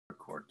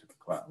record to the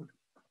cloud.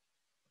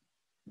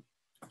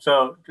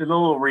 So just a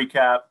little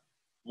recap.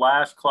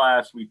 Last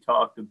class, we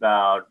talked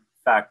about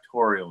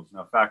factorials.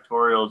 Now,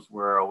 factorials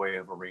were a way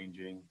of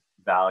arranging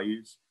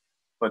values,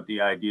 but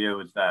the idea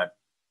was that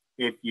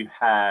if you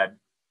had,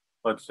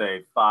 let's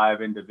say,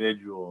 5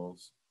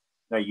 individuals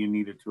that you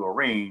needed to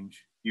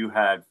arrange, you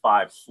had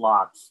 5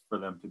 slots for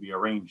them to be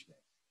arranged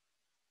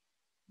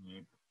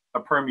in. A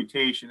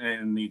permutation,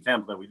 in the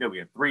example that we did, we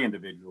had 3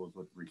 individuals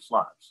with 3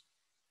 slots,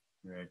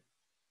 right?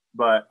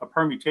 But a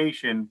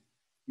permutation,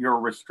 you're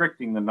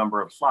restricting the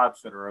number of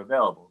slots that are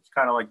available. It's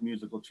kind of like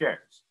musical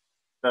chairs.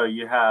 So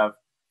you have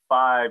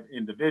 5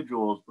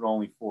 individuals, but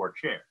only 4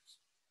 chairs,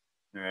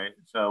 right?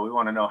 So we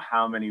want to know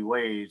how many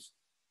ways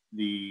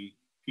the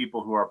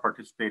people who are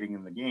participating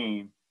in the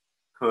game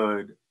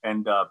could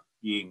end up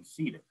being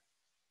seated,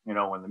 you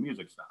know, when the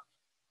music stops.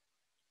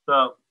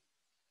 So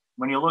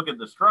when you look at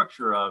the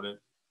structure of it,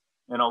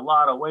 in a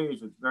lot of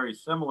ways, it's very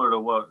similar to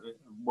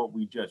what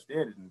we just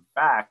did. In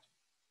fact,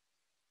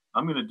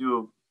 I'm going to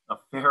do a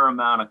fair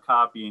amount of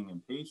copying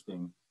and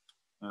pasting.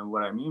 And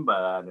what I mean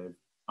by that is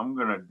I'm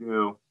going to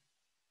do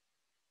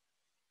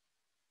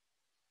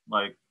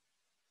like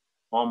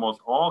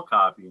almost all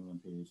copying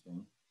and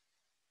pasting.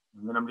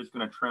 And then I'm just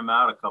going to trim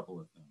out a couple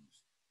of things.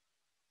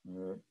 All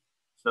right.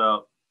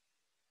 So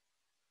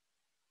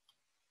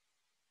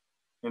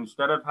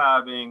instead of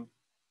having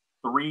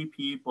 3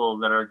 people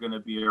that are going to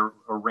be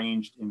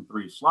arranged in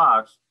 3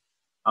 slots,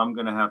 I'm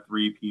going to have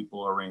 3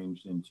 people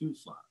arranged in 2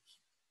 slots.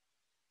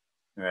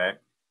 All right.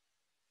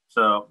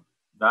 So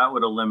that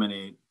would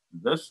eliminate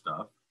this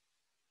stuff.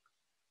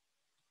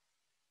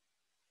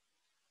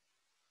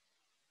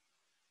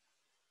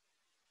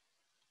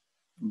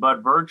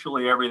 But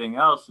virtually everything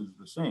else is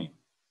the same.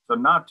 So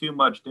not too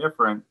much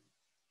different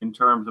in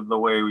terms of the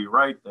way we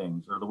write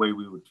things or the way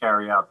we would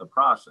carry out the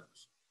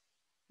process.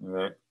 All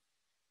right.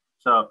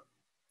 So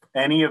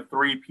any of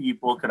 3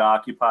 people could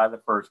occupy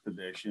the first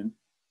position.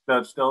 So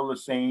it's still the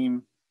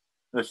same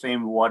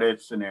what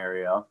if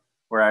scenario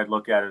where I'd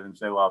look at it and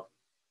say, well,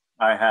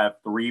 I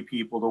have 3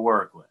 people to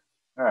work with.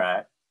 All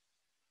right.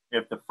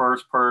 If the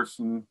first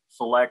person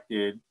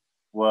selected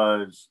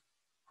was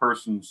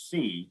person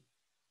C,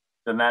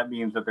 then that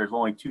means that there's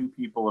only 2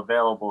 people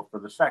available for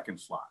the second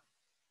slot.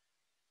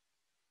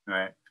 All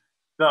right.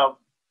 So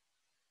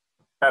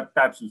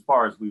that's as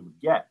far as we would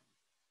get.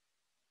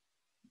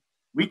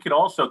 We could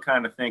also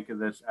kind of think of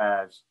this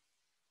as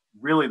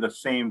really the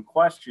same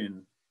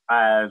question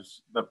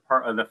as the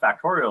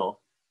factorial,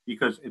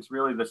 because it's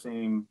really the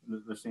same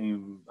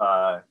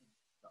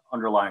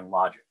underlying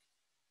logic.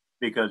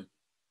 Because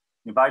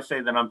if I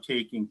say that I'm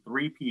taking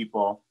 3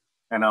 people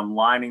and I'm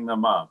lining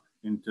them up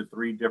into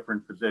 3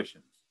 different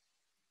positions,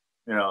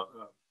 you know,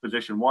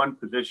 position 1,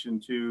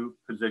 position 2,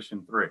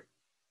 position 3.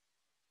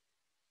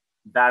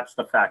 That's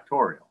the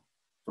factorial.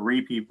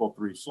 3 people,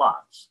 3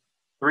 slots.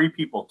 3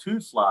 people, 2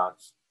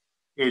 slots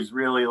is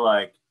really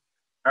like,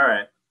 all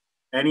right,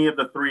 any of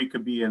the 3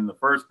 could be in the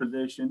first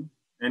position,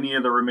 any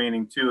of the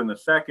remaining 2 in the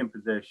second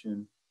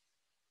position.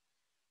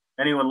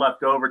 Anyone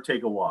left over,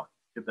 take a walk.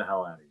 Get the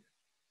hell out of here.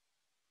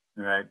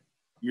 All right.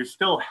 You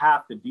still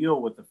have to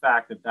deal with the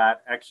fact that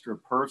that extra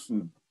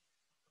person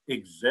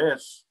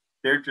exists.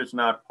 They're just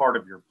not part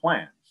of your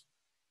plans.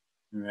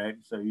 All right.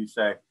 So you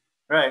say,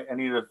 all right,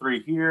 any of the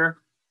 3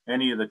 here,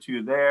 any of the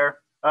 2 there,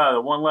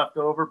 the 1 left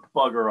over,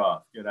 bugger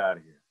off, get out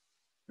of here.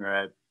 All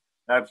right.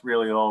 That's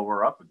really all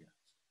we're up against.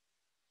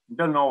 It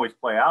doesn't always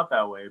play out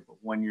that way, but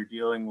when you're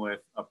dealing with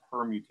a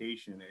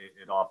permutation,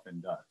 it often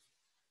does.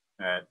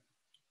 All right.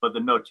 But the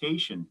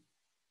notation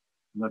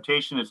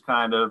is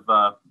kind of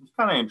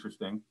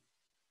interesting.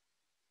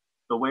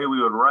 The way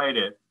we would write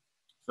it,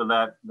 so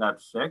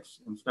that's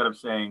 6, instead of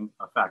saying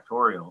a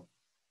factorial,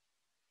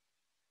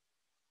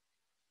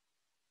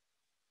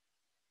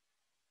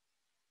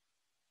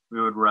 we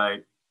would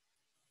write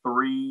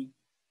 3p2.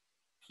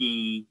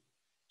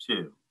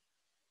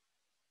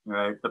 All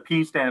right, the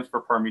P stands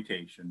for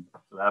permutation,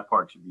 so that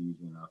part should be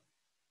easy enough.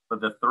 But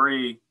the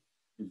 3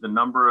 is the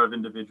number of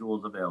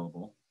individuals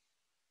available.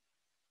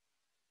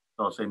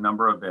 So I'll say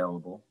number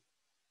available.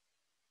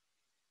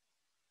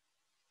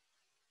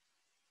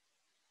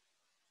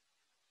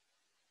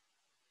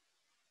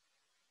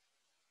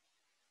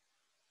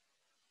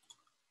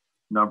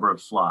 Number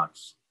of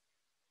slots.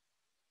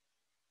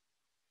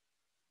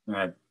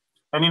 And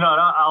you know,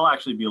 I'll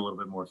actually be a little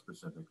bit more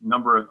specific.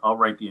 I'll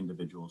write the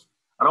individuals.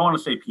 I don't want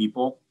to say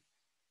people,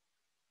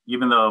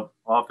 even though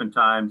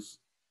oftentimes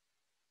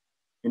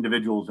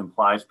individuals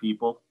implies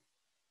people.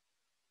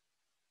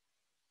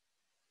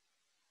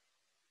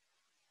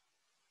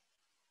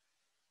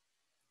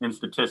 In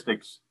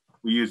statistics,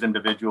 we use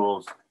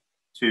individuals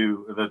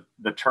to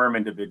the term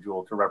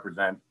individual to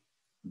represent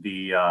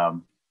the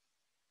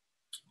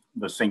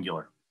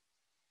singular,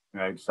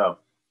 right? So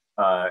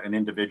an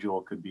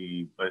individual could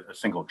be a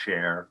single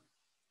chair,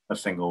 a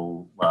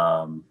single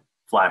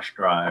flash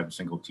drive, a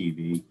single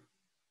TV,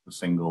 a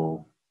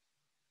single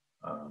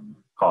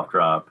cough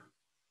drop.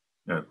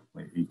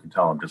 You can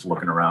tell I'm just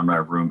looking around my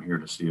room here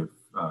to see if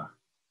I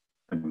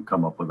can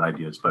come up with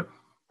ideas. But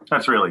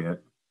That's really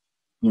it.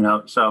 You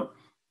know, so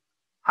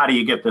how do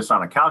you get this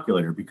on a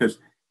calculator? Because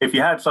if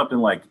you had something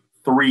like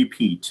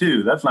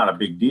 3p2, that's not a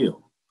big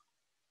deal.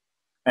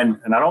 And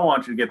I don't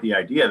want you to get the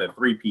idea that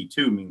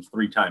 3p2 means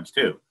 3 times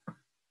 2.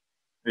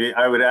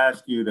 I would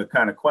ask you to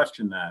kind of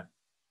question that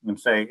and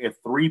say,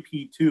 if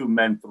 3p2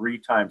 meant 3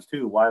 times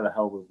 2, why the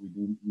hell would we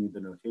need the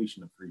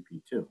notation of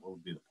 3p2? What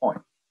would be the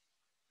point?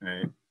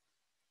 Right?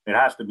 It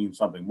has to mean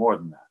something more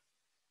than that.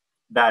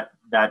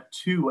 That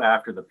 2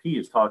 after the p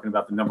is talking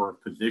about the number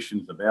of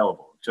positions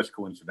available. It's just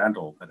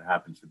coincidental that it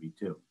happens to be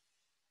 2.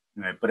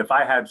 Right? But if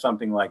I had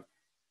something like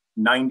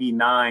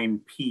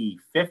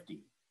 99p50,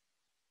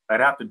 I'd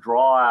have to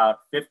draw out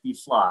 50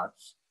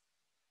 slots,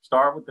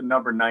 start with the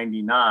number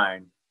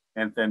 99,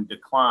 and then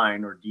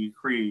decline or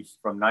decrease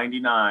from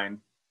 99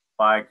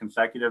 by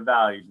consecutive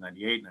values,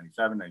 98,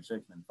 97,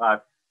 96, 95,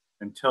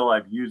 until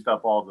I've used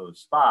up all those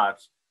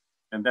spots,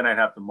 and then I'd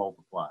have to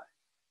multiply.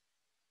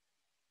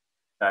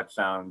 That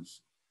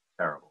sounds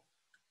terrible,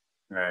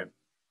 right?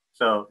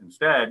 So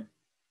instead,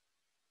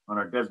 on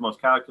our Desmos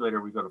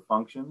calculator, we go to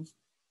functions.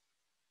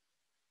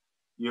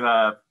 You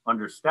have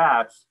under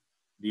stats,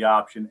 the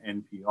option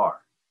NPR.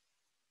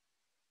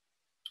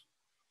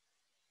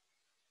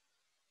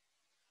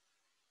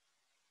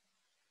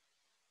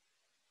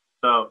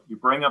 So you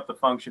bring up the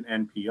function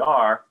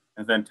NPR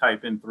and then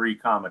type in 3,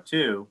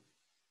 2,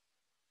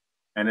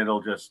 and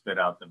it'll just spit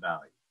out the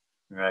value,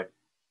 right?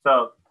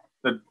 So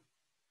the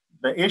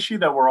issue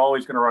that we're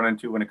always going to run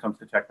into when it comes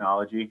to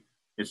technology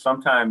is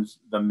sometimes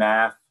the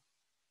math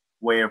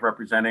way of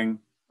representing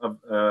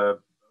a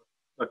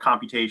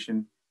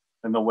computation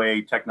and the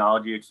way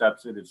technology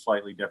accepts it is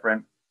slightly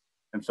different.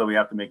 And so we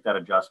have to make that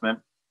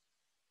adjustment.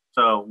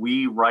 So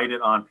we write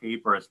it on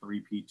paper as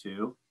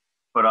 3p2,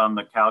 but on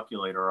the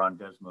calculator on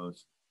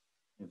Desmos,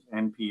 it's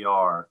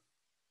NPR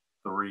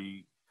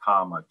 3,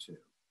 2,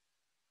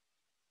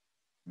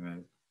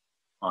 right,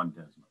 on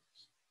Desmos.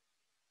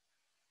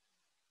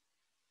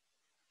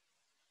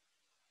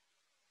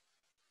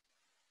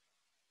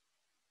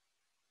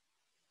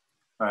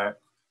 All right,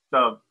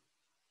 so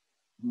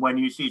when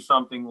you see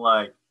something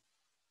like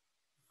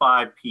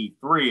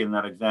 5p3 in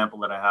that example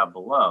that I have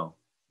below,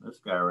 this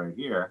guy right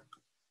here,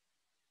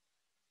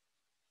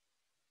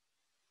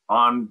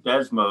 on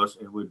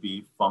Desmos, it would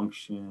be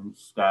function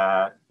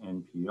stat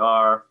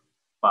NPR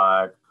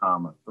 5,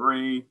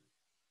 3,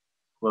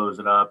 close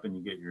it up, and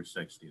you get your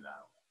 60 that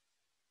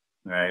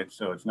way. All right,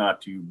 so it's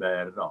not too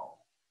bad at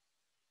all.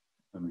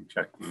 Let me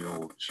check the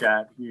old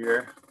chat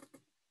here.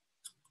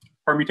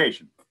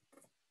 Permutation.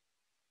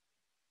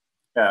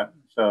 Yeah,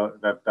 so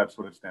that's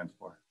what it stands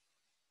for.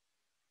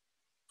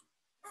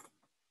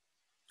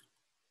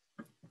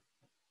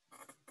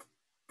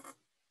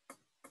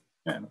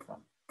 Yeah, no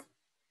problem.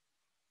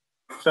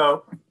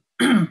 So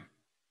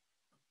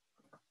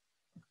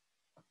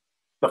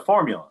the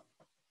formula,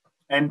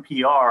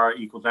 NPR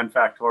equals n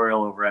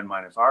factorial over n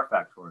minus r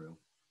factorial.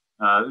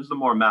 This is the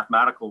more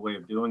mathematical way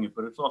of doing it,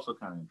 but it's also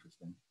kind of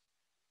interesting.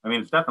 I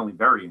mean, it's definitely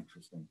very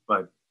interesting,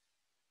 but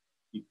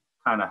you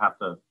kind of have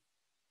to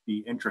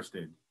be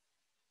interested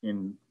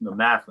in the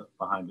math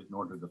behind it in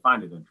order to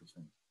find it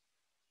interesting.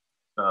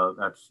 So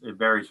it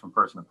varies from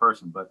person to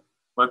person. But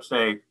let's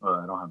say,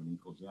 I don't have an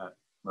equals yet.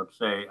 Let's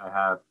say I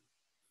have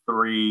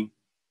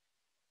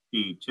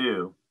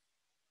 3p2,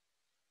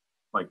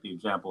 like the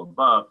example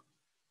above.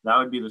 That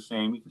would be the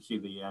same. You can see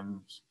the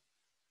ends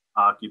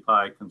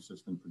occupy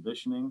consistent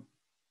positioning.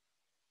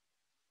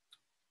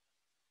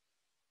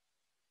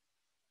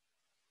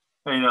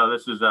 And, you know,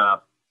 this is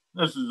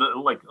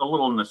like a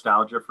little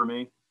nostalgia for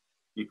me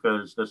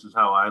because this is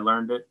how I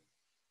learned it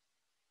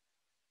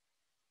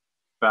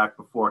back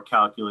before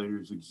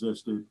calculators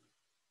existed.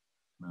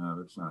 No,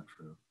 that's not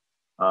true.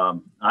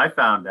 I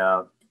found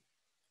out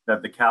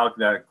that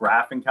that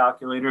graphing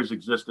calculators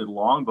existed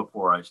long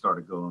before I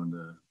started going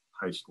to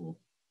high school.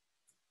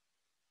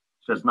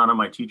 Because none of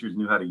my teachers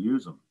knew how to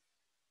use them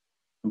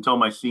until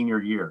my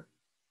senior year.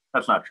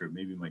 That's not true.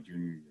 Maybe my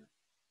junior year,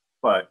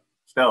 but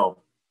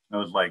still, it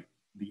was like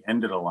the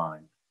end of the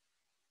line.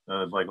 So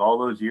it was like all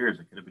those years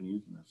I could have been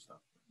using this stuff.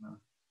 No,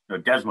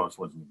 Desmos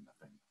wasn't even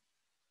a thing.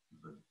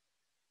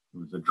 It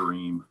was a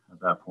dream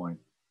at that point.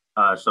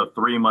 So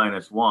 3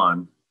 minus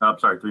 1. I'm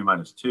sorry, 3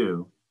 minus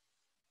 2.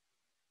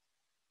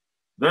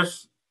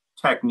 This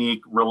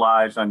technique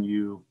relies on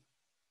you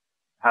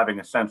having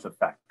a sense of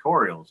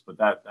factorials, but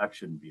that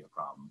shouldn't be a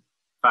problem.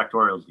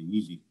 Factorial is the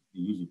easy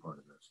part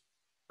of this.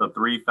 So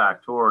 3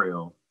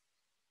 factorial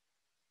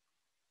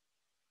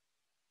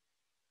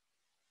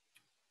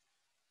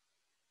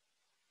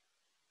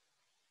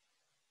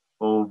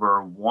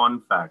over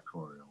 1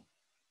 factorial.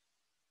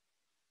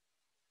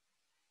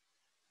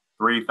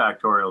 3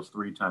 factorial is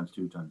 3 times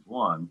 2 times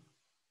 1.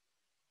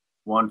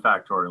 1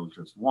 factorial is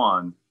just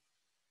 1.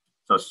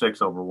 So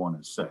 6 over 1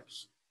 is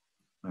 6.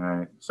 All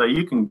right. So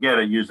you can get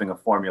it using a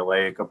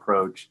formulaic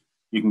approach.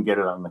 You can get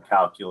it on the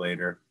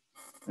calculator.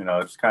 You know,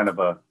 it's kind of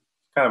a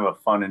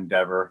fun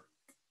endeavor.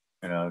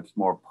 You know, it's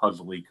more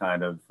puzzly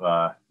kind of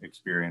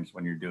experience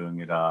when you're doing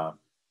it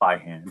by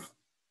hand.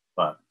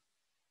 But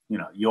you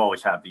know, you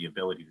always have the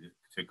ability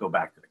to go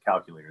back to the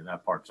calculator.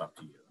 That part's up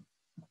to you,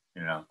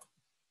 you know.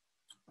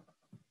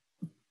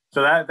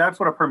 So that's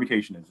what a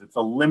permutation is. It's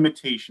a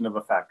limitation of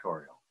a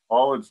factorial.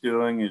 All it's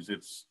doing is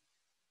it's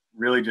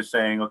really just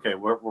saying, okay,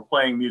 we're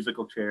playing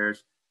musical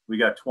chairs. We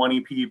got 20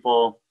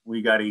 people,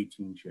 we got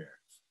 18 chairs.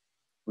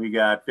 We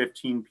got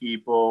 15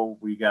 people,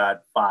 we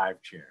got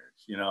 5 chairs.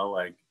 You know,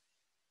 like,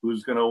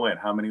 who's going to win?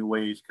 How many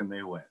ways can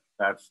they win?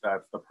 That's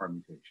the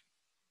permutation.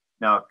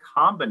 Now, a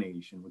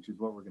combination, which is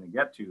what we're going to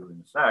get to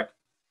in a sec,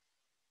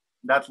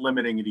 that's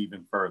limiting it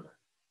even further.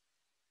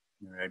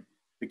 All right.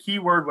 The key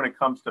word when it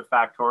comes to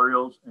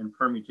factorials and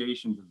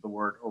permutations is the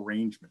word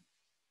arrangement.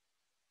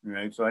 All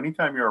right. So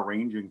anytime you're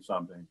arranging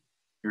something,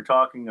 you're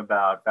talking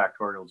about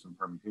factorials and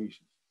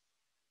permutations.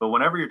 But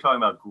whenever you're talking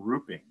about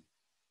grouping,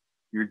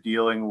 you're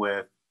dealing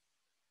with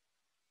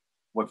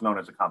what's known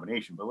as a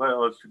combination. But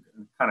let's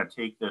kind of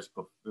take this,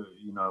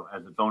 you know,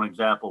 as its own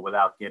example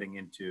without getting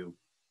into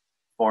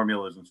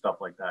formulas and stuff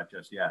like that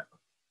just yet.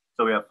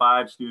 So we have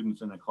 5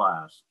 students in a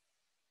class.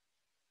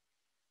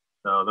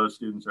 So those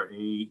students are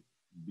A,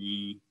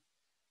 B,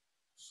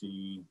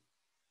 C,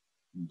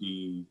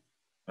 D,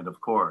 and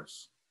of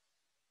course,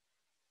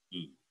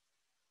 E.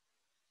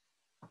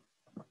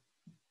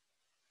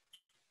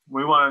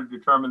 We want to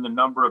determine the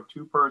number of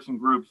 2-person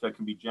groups that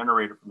can be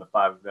generated from the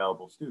 5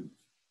 available students.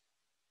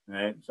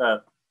 Right?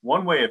 So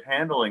one way of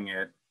handling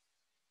it,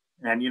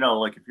 and you know,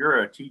 like if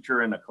you're a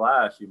teacher in a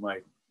class, you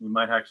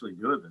might actually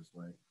do it this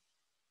way.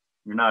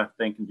 You're not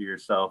thinking to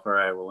yourself, all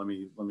right, well, let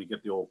me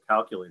get the old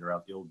calculator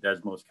out, the old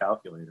Desmos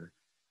calculator,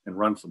 and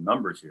run some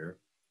numbers here.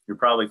 You're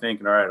probably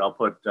thinking, all right, I'll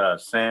put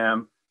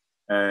Sam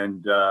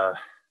and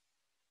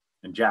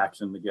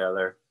Jackson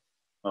together.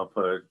 I'll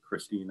put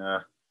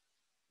Christina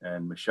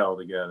and Michelle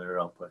together.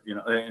 I'll put, you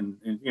know, and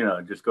you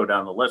know, just go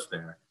down the list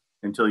there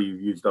until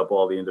you've used up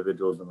all the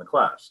individuals in the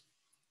class.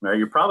 Now,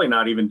 you're probably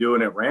not even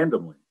doing it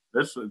randomly.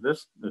 This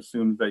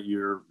assumes that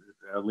you're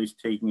at least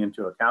taking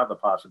into account the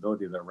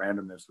possibility that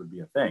randomness would be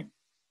a thing,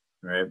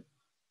 right?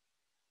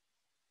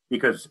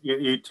 Because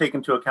you take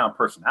into account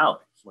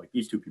personalities. Like,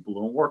 these 2 people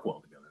don't work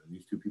well together.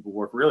 These 2 people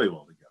work really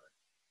well together,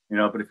 you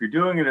know. But if you're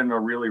doing it in a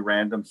really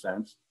random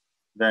sense,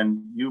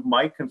 then you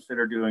might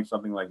consider doing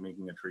something like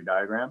making a tree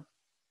diagram.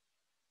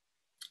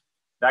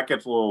 That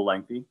gets a little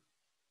lengthy,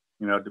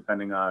 you know,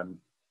 depending on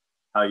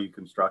how you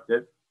construct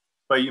it.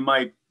 But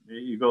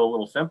you go a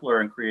little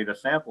simpler and create a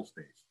sample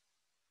space.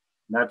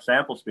 And that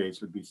sample space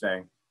would be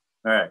saying,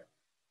 all right,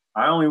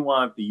 I only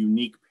want the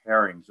unique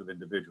pairings of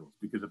individuals.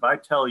 Because if I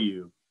tell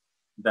you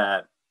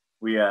that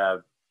we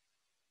have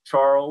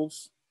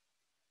Charles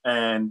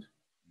and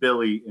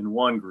Billy in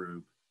one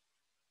group,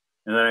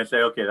 and then I say,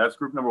 okay, that's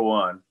group number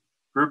 1.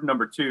 Group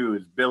number 2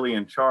 is Billy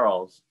and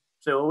Charles.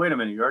 Say, well, wait a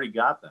minute, you already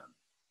got them.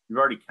 You've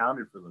already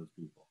counted for those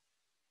people.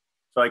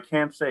 So I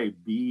can't say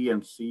B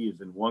and C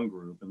is in one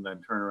group and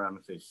then turn around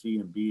and say C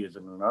and B is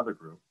in another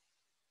group.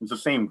 It's the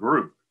same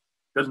group.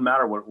 It doesn't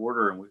matter what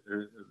order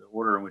the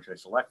order in which I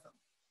select them.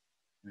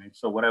 Right?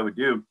 So what I would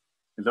do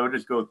is I would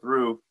just go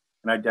through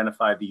and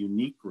identify the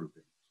unique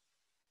groupings.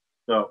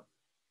 So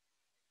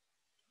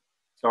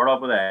start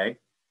off with A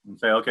and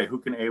say, okay, who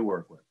can A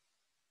work with?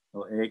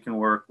 Well, A can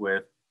work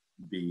with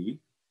B,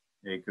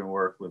 A can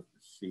work with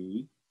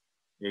C,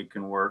 A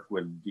can work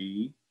with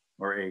D,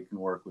 or A can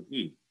work with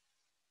E.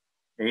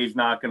 A is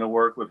not going to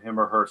work with him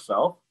or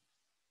herself,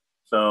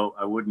 so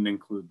I wouldn't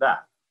include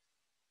that.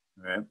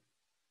 Right?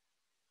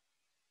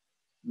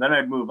 Then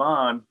I'd move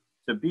on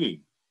to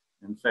B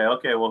and say,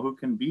 okay, well, who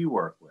can B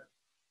work with?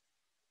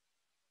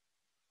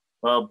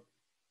 Well,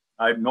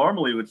 I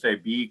normally would say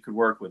B could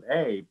work with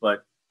A,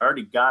 but I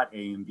already got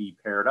A and B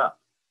paired up.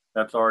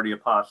 That's already a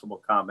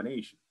possible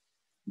combination.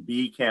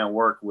 B can't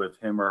work with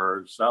him or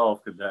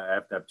herself because I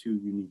have to have 2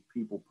 unique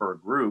people per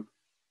group.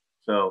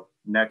 So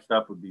next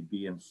up would be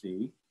B and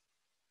C,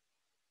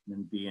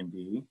 then B and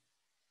D,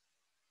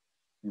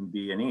 and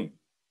B and E.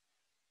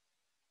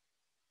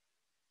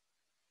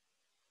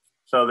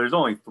 So there's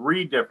only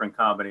 3 different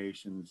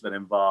combinations that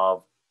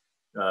involve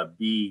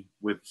B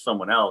with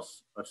someone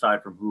else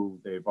aside from who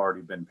they've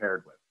already been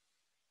paired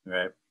with,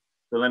 right?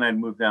 So then I'd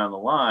move down the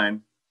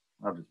line.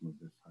 I'll just move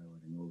this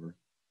highlighting over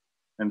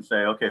and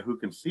say, okay, who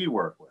can C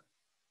work with?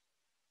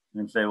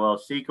 And say, well,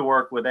 C can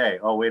work with A.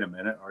 Oh, wait a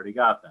minute, already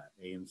got that.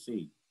 A and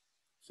C.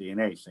 C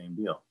and A, same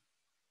deal.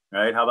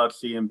 Right? How about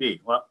C and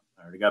B? Well,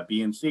 I already got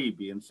B and C,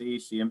 B and C,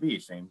 C and B,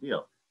 same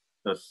deal.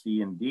 So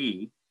C and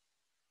D,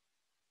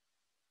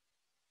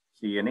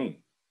 C and E.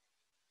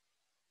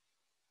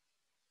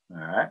 All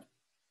right.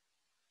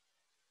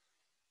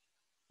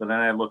 So then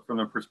I look from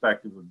the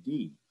perspective of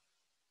D.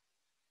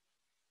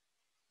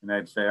 And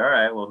I'd say, all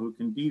right, well, who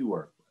can D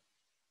work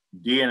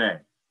with? D and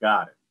A,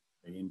 got it.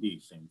 A and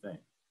D, same thing.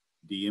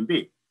 D and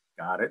B,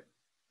 got it.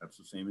 That's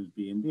the same as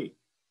B and D.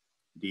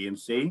 D and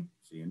C,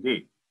 C and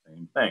D,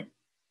 same thing.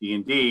 D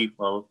and D,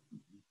 well,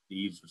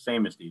 D's the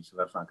same as D, so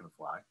that's not going to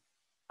fly.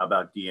 How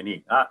about D and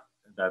E? Ah,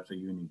 that's a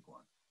unique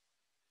one.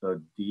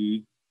 So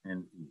D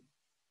and E.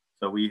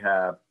 So we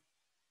have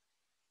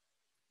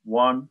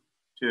 1,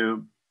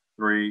 2,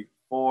 3,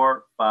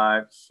 4,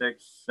 5,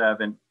 6,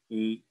 7,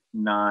 8,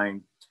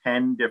 9,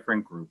 10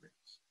 different groupings.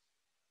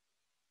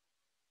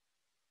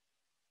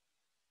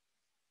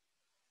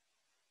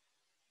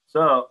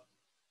 So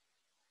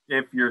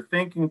if you're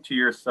thinking to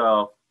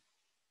yourself,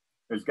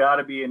 there's got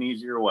to be an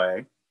easier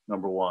way,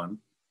 number one,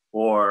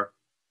 or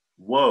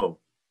whoa,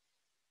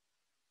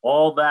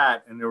 all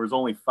that, and there was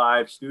only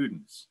 5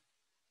 students.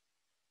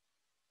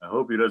 I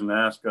hope he doesn't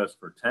ask us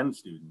for 10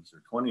 students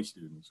or 20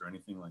 students or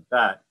anything like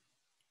that.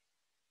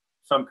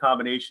 Some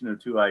combination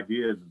of 2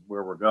 ideas is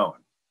where we're going,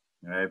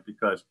 right?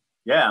 Because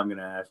yeah, I'm going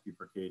to ask you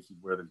for cases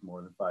where there's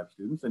more than 5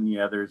 students, and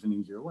yeah, there's an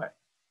easier way,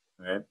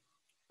 right?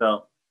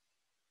 So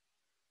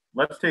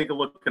let's take a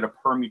look at a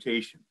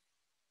permutation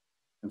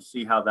and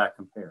see how that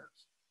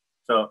compares.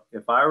 So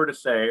if I were to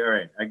say, all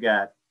right, I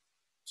got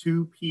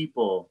 2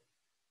 people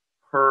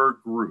per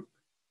group,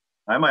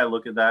 I might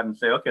look at that and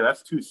say, okay,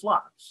 that's 2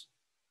 slots,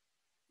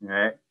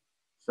 right?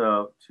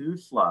 So 2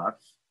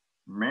 slots,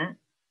 and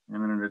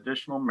then an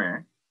additional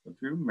so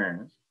 2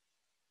 mares.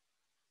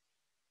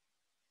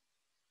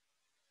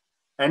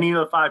 Any of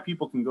the 5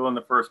 people can go in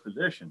the first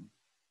position,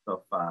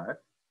 so 5.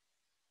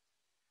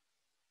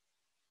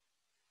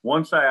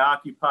 Once I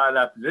occupy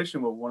that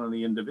position with one of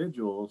the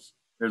individuals,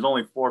 there's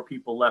only 4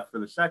 people left for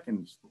the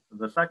second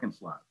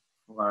slot,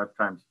 5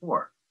 times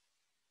 4.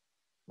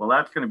 Well,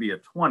 that's going to be a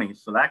 20,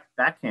 so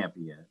that can't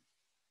be it.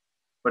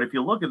 But if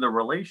you look at the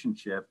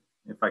relationship,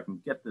 if I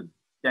can get the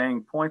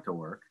dang point to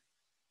work,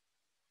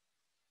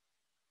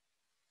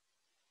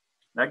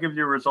 that gives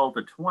you a result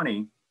of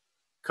 20.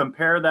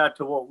 Compare that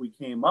to what we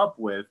came up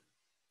with,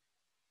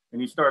 and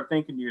you start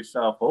thinking to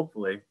yourself,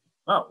 hopefully,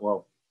 oh,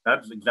 well,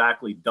 that's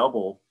exactly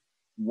double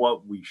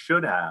what we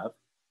should have.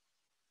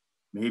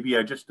 Maybe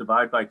I just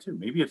divide by 2.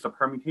 Maybe it's a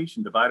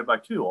permutation divided by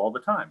 2 all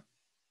the time.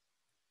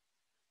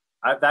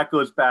 That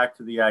goes back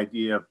to the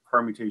idea of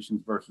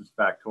permutations versus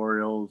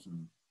factorials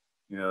and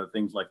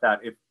things like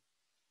that.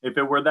 If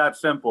it were that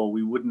simple,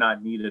 we would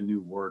not need a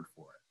new word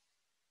for it.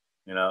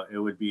 It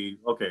would be,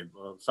 okay,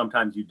 well,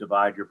 sometimes you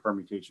divide your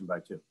permutation by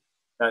 2.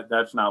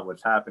 That's not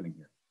what's happening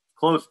here.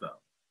 Close though,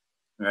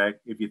 right?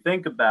 If you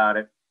think about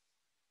it,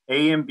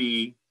 A and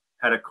B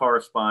had a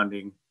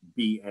corresponding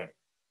BA,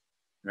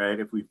 right?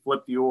 If we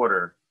flip the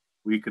order,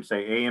 we could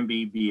say A and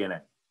B, B and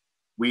A.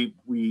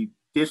 We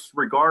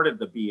disregarded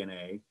the B and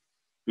A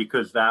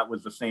because that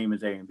was the same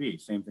as A and B.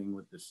 Same thing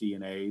with the C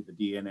and A, the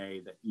D and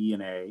A, the E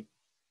and A,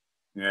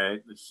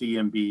 right? The C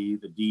and B,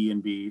 the D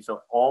and B.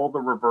 So all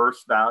the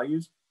reverse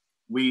values,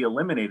 we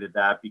eliminated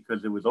that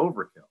because it was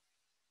overkill,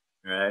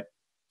 right?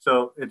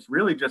 So it's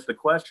really just a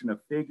question of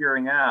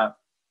figuring out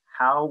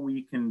how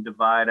we can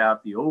divide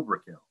out the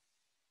overkill.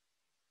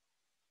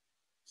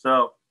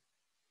 So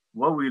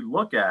what we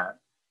look at,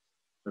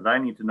 because I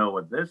need to know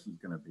what this is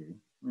going to be.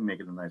 Let me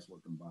make it a nice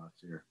looking box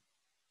here.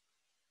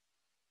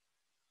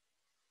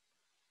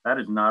 That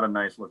is not a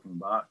nice looking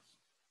box.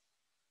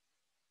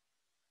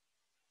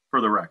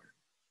 For the record.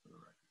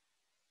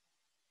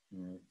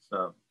 Right,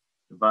 so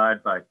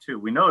divide by 2.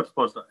 We know it's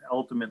supposed to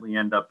ultimately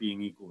end up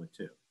being equal to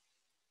 2.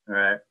 All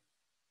right.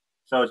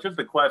 So it's just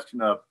a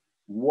question of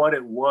what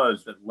it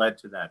was that led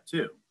to that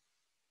 2.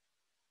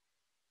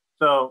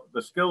 So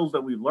the skills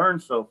that we've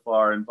learned so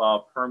far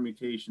involve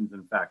permutations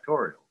and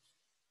factorials.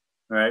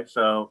 All right.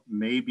 So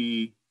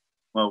maybe,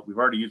 well, we've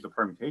already used a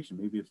permutation.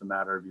 Maybe it's a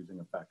matter of using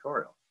a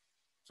factorial.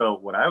 So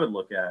what I would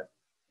look at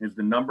is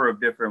the number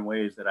of different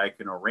ways that I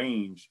can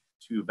arrange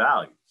 2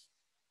 values.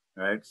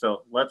 All right.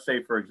 So let's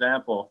say, for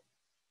example,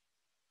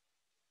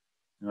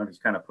 I'll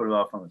just kind of put it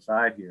off on the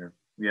side here.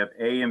 We have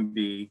A and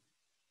B,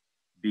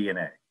 B and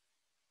A.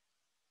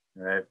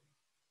 All right.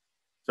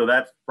 So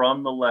that's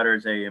from the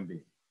letters A and B.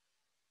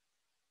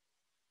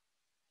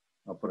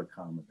 I'll put a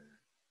comma there.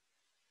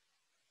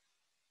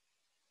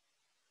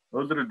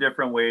 Those are the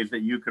different ways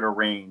that you could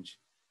arrange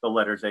the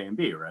letters A and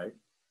B, right?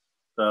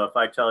 So if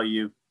I tell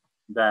you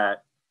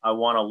that I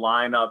want to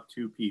line up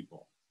 2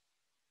 people,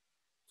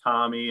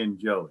 Tommy and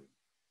Joey,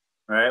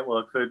 all right? Well,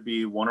 it could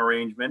be one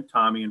arrangement,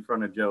 Tommy in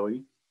front of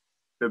Joey.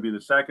 Could be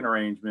the second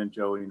arrangement,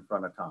 Joey in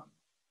front of Tommy.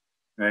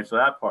 All right, so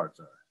that part's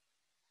all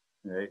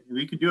right. Right?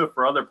 We could do it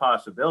for other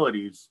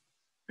possibilities.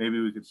 Maybe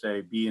we could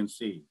say B and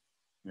C,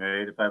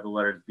 right? If I have the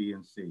letters B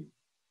and C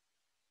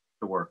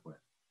to work with.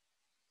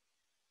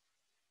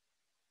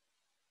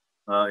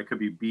 It could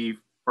be B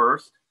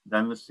first,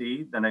 then the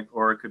C,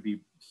 or it could be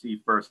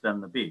C first,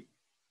 then the B.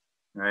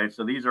 All right,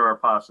 so these are our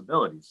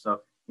possibilities.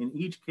 So in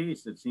each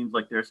case, it seems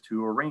like there's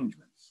 2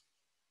 arrangements.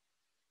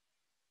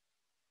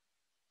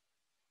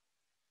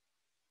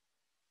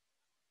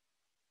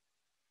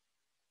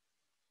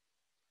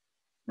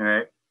 All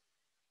right,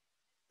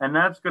 and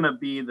that's going to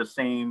be the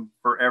same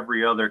for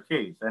every other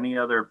case. Any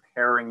other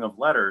pairing of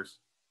letters,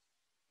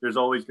 there's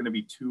always going to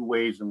be 2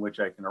 ways in which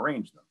I can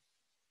arrange them.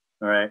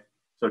 All right,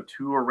 so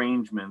 2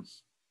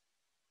 arrangements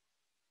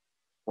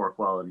for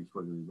quality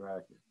squiggly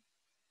bracket.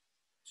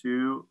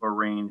 2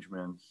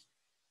 arrangements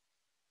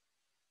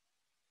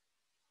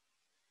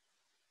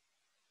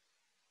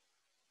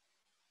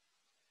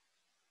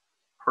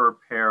per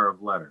pair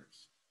of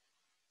letters.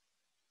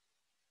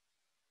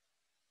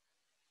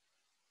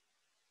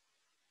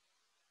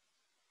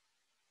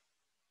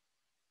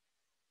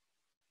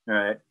 All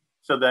right.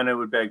 So then it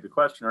would beg the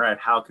question, all right,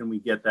 how can we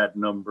get that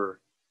number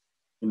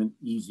in an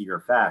easier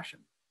fashion?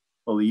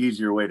 Well, the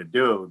easier way to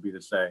do it would be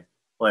to say,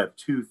 well, I have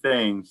two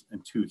things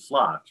and two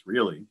slots,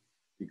 really,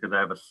 because I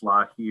have a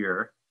slot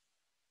here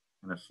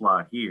and a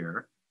slot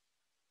here.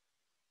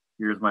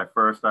 Here's my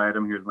first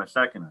item, here's my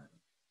second item.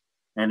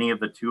 Any of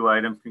the two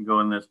items can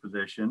go in this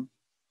position.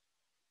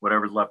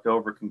 Whatever's left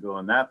over can go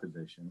in that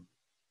position.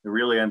 It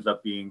really ends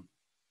up being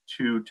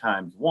 2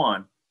 times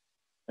 1,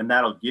 and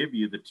that'll give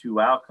you the two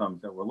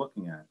outcomes that we're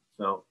looking at.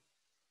 So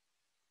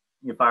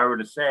if I were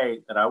to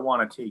say that I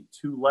want to take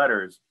 2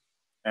 letters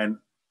and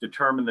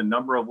determine the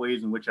number of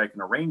ways in which I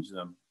can arrange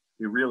them,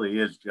 it really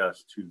is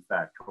just 2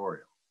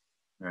 factorial.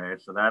 All right,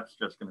 so that's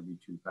just going to be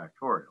 2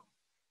 factorial.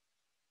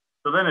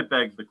 So then it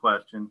begs the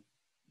question,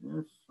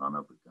 this son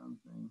of a gun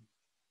thing.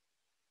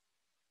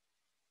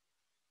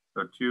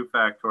 So 2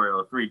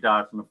 factorial, 3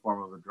 dots in the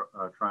form of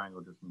a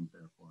triangle just means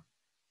therefore.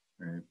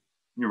 Right?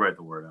 You write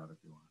the word out if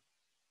you want.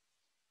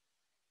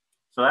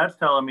 So that's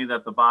telling me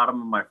that the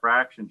bottom of my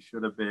fraction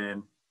should have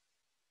been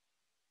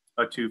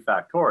a 2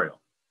 factorial.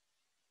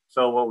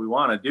 So what we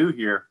want to do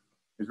here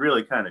is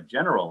really kind of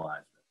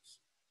generalize this.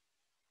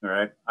 All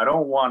right. I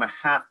don't want to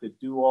have to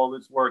do all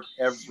this work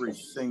every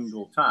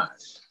single time.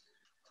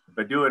 If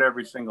I do it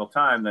every single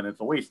time, then it's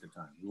a waste of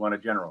time. We want to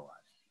generalize.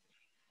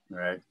 All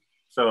right.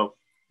 So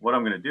what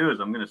I'm going to do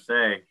is I'm going to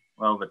say,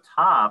 well, the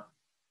top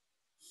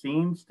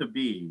seems to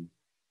be,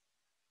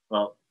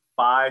 well,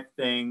 5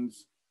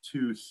 things,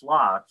 2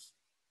 slots.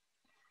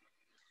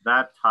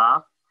 That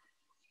top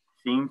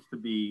seems to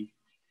be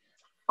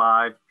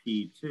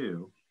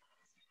 5P2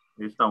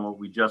 based on what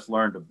we just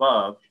learned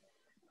above.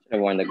 I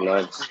want the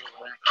gloves.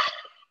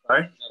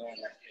 Sorry?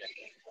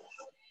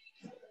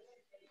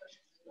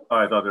 Oh,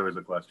 I thought there was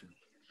a question.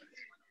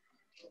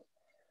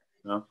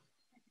 No?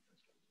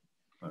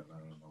 I don't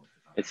know.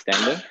 It's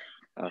standing.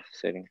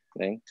 Setting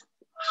thing.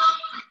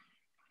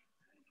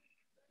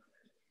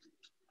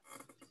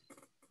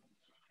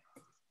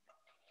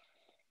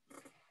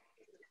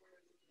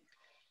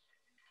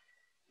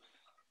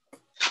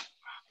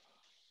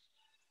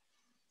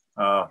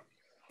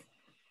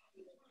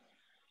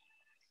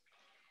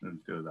 Let's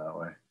do it that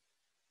way.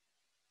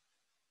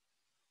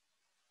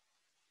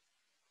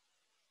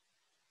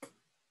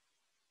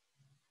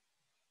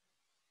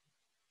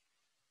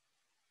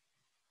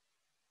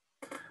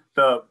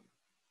 So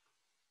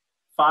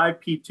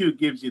 5P2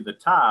 gives you the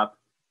top,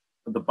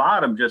 but the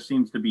bottom just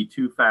seems to be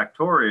 2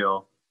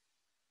 factorial.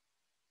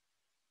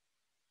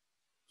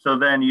 So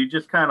then you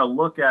just kind of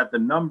look at the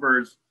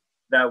numbers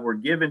that were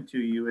given to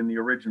you in the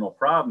original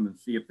problem and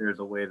see if there's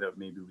a way that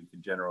maybe we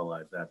could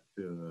generalize that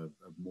to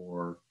a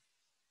more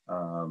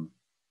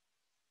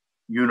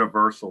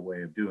universal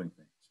way of doing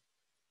things.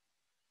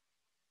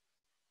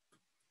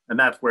 And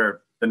that's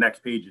where the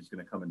next page is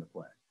going to come into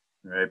play,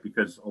 right?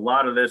 Because a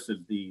lot of this is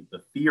the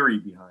theory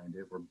behind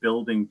it. We're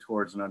building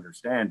towards an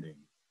understanding.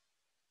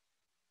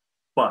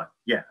 But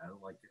yeah,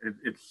 like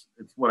it's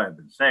what I've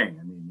been saying.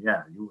 I mean,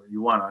 yeah,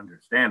 you want to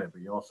understand it,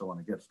 but you also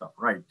want to get stuff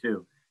right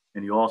too.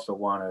 And you also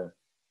want to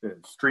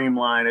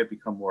streamline it,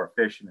 become more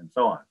efficient and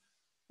so on.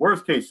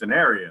 Worst case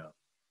scenario,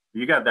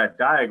 you got that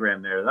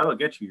diagram there, that'll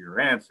get you your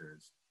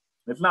answers.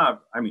 It's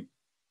not, I mean,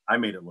 I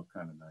made it look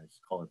kind of nice,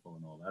 colorful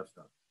and all that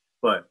stuff.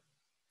 But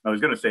I was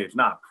going to say it's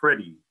not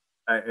pretty.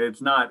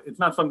 It's not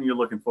something you're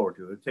looking forward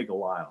to. It'll take a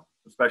while,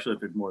 especially if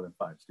there's more than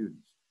 5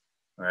 students.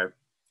 All right.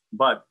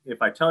 But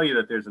if I tell you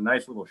that there's a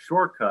nice little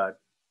shortcut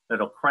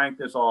that'll crank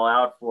this all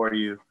out for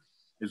you,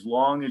 as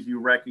long as you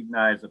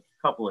recognize a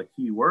couple of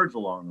key words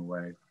along the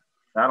way,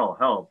 that'll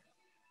help.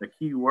 The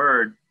key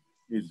word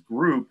is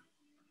group,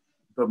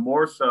 but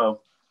more so,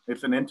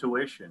 it's an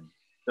intuition.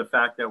 The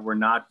fact that we're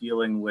not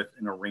dealing with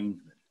an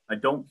arrangement. I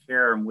don't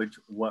care in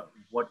what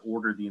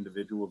order the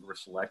individuals were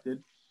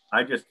selected.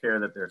 I just care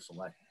that they're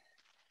selected.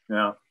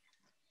 Now,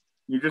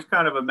 you just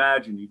kind of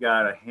imagine you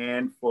got a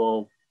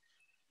handful,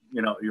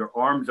 you know, your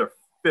arms are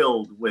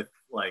filled with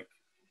like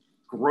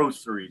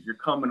groceries. You're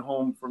coming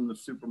home from the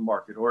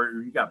supermarket, or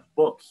you got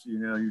books, you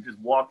know, you're just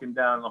walking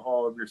down the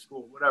hall of your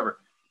school, whatever.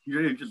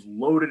 You're just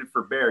loaded it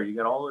for bear. You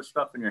got all this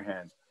stuff in your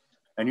hands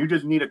and you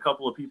just need a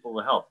couple of people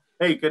to help.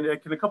 Hey, can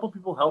a couple of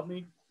people help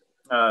me?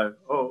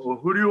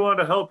 Who do you want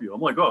to help you?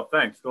 I'm like, oh,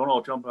 thanks. Don't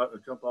all jump up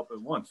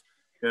at once.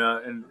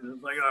 And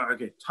it's like, oh,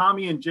 okay,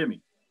 Tommy and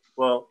Jimmy.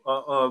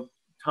 Well,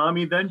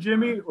 Tommy then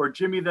Jimmy, or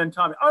Jimmy then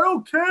Tommy? I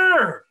don't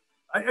care.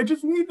 I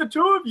just need the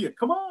 2 of you.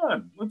 Come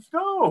on, let's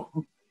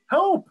go.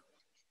 Help.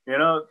 You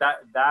know,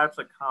 that's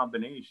a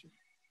combination,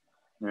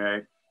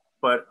 right?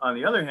 But on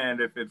the other hand,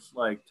 if it's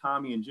like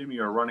Tommy and Jimmy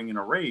are running in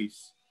a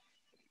race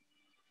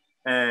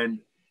and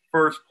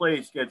first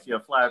place gets you a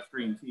flat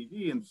screen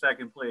TV and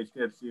second place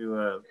gets you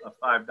a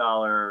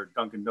 $5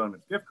 Dunkin'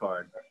 Donuts gift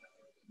card,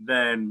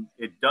 then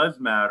it does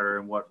matter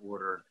in what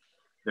order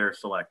they're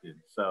selected.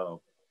 So,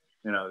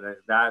 you know,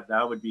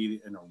 that would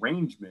be an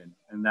arrangement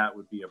and that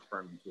would be a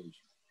permutation.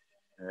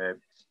 Right?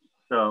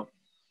 So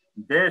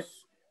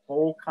this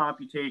whole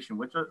computation,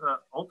 which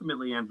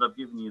ultimately ends up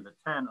giving you the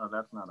 10. Oh,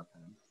 that's not a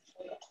pen.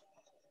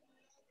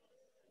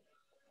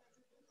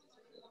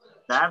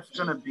 that's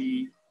going to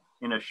be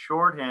in a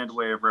shorthand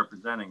way of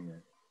representing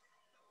it.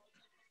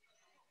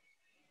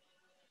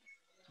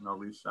 And I'll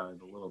resize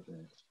a little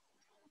bit.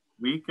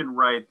 We can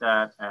write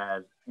that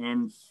as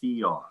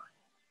NCR,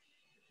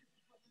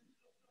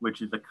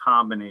 which is a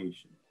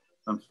combination.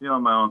 I'm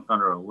stealing my own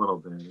thunder a little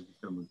bit. I'm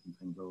just going to move some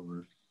things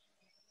over.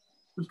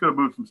 Just going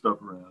to move some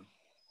stuff around.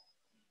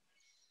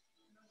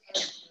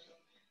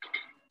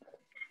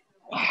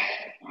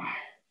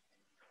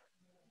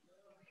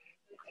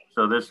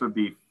 So this would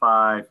be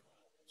 5C2,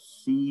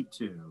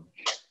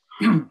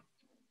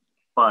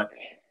 but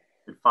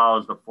it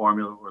follows the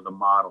formula or the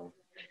model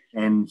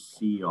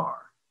NCR.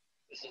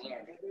 This is our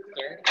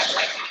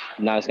third?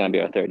 Now it's going to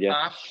be our third,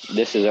 yeah.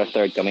 This is our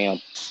third coming up.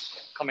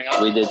 Coming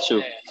up? We did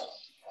two.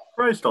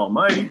 Christ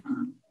almighty.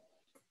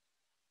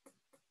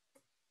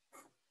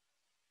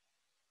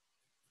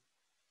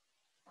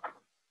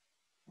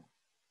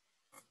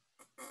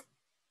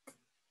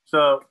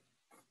 So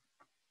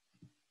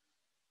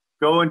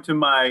go into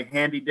my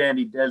handy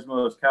dandy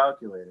Desmos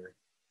calculator.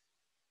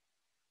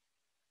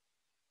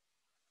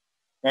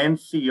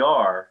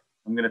 NCR,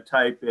 I'm going to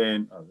type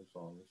in, oh, this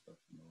all this stuff's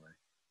in the way.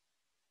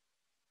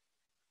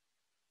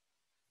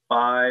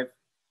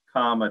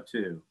 5,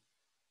 2.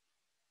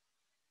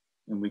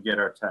 And we get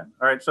our 10.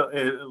 All right, so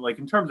like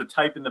in terms of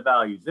typing the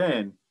values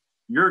in,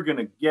 you're going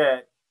to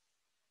get,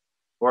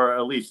 or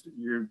at least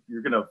you're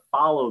going to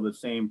follow the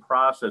same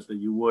process that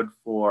you would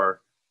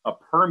for a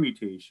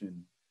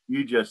permutation.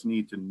 You just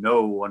need to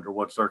know under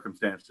what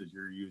circumstances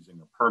you're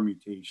using a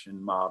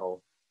permutation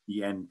model,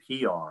 the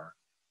NPR,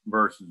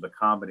 versus the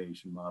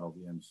combination model,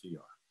 the NCR.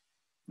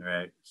 All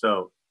right,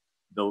 so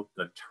the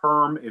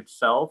term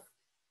itself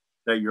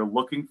that you're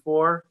looking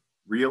for,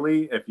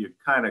 really, if you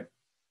kind of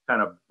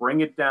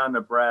bring it down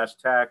to brass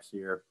tacks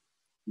here,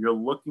 you're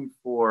looking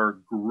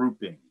for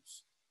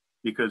groupings,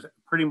 because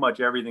pretty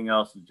much everything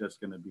else is just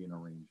going to be an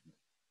arrangement.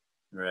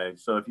 Right.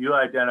 So if you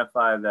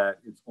identify that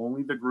it's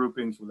only the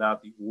groupings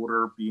without the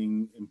order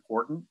being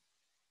important,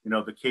 you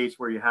know, the case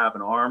where you have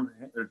an arm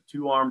or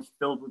 2 arms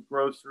filled with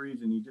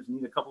groceries and you just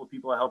need a couple of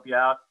people to help you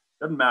out,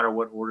 doesn't matter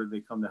what order they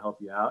come to help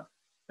you out,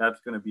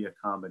 that's going to be a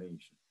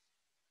combination.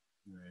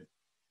 Right.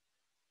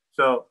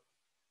 So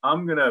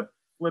I'm going to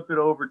flip it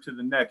over to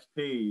the next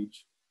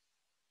page.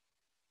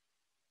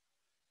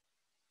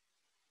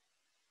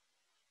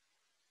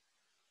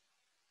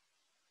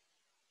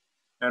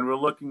 And we're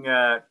looking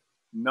at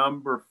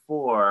number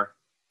 4,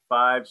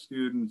 5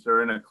 students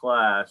are in a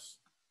class.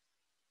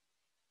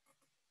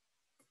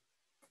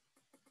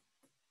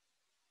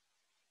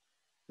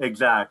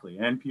 Exactly.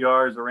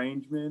 NPR is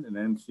arrangement and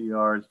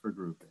NCR is for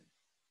grouping.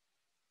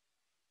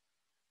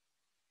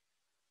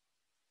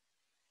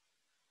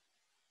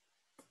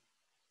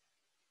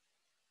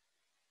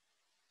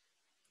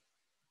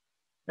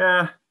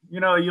 Yeah, you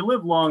know, you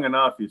live long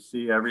enough, you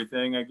see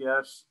everything, I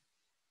guess.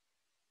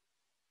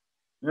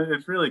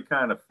 It's really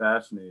kind of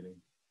fascinating.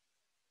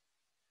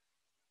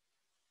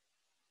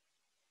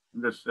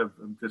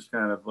 I'm just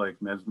kind of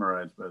like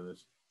mesmerized by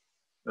this.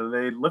 Are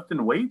they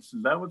lifting weights?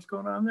 Is that what's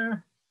going on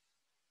there?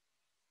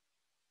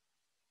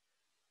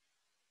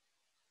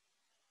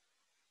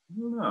 I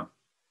don't know.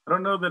 I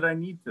don't know that I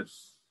need to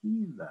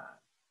see that.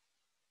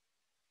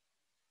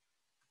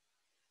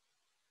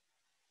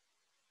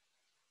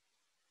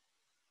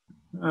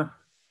 I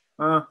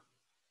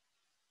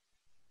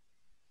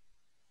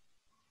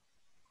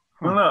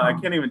don't know. I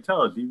can't even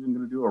tell. Is he even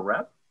going to do a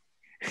rep?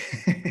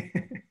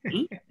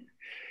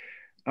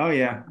 Oh,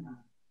 yeah.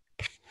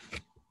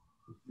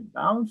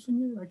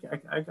 Balancing it?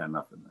 I got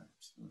nothing there.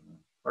 It's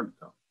hard to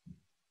tell.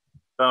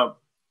 So,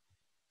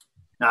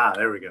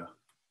 there we go.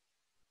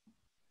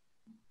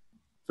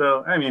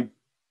 So, I mean,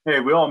 hey,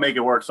 we all make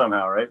it work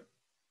somehow, right?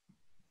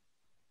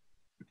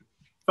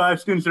 5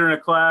 students are in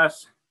a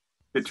class.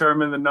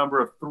 Determine the number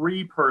of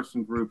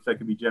 3-person groups that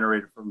can be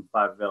generated from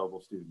 5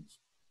 available students.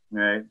 All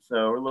right,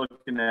 so we're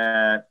looking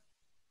at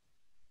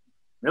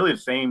really the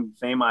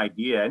same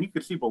idea. And you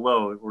can see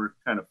below, we're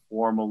kind of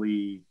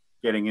formally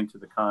getting into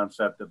the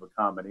concept of a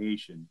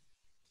combination,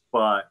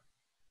 but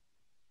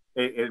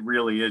it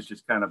really is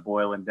just kind of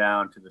boiling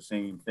down to the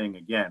same thing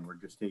again. We're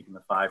just taking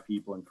the 5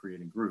 people and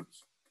creating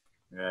groups,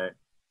 right?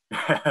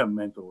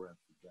 Mental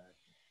reps,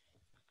 exactly.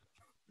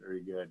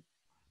 Very good.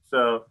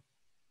 So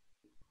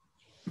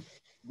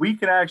we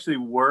can actually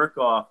work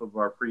off of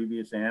our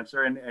previous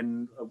answer.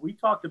 And we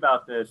talked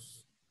about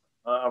this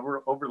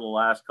over the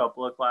last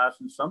couple of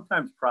classes.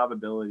 Sometimes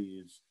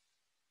probabilities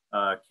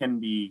can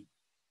be,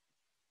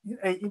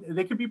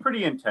 they can be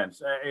pretty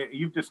intense.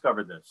 You've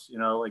discovered this, you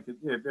know, like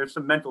there's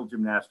some mental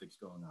gymnastics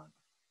going on.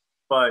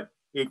 But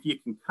if you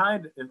can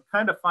kind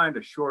of find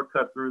a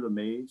shortcut through the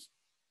maze,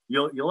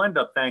 you'll end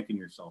up thanking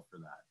yourself for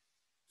that.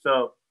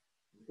 So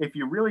if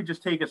you really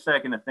just take a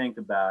second to think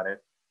about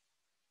it,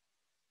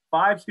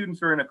 5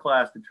 students are in a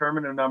class,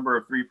 determine a number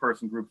of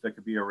 3-person groups that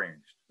could be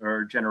arranged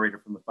or generated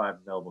from the 5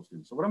 available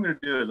students. So what I'm going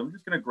to do is I'm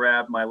just going to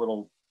grab my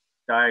little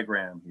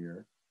diagram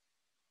here.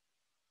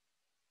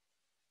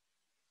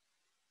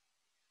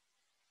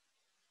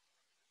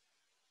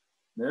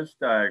 this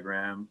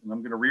diagram, and I'm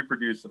going to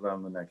reproduce it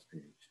on the next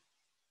page.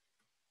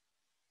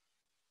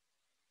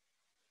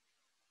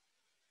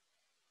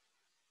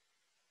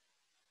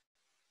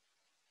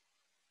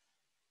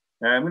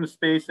 And I'm going to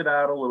space it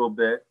out a little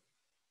bit.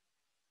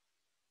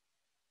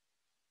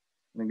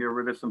 And get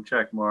rid of some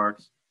check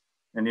marks.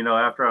 And, you know,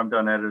 after I'm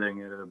done editing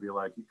it, it'll be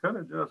like, you could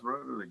have just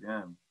wrote it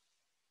again.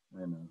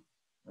 I know.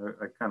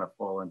 I kind of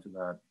fall into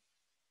that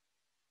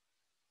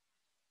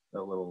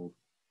little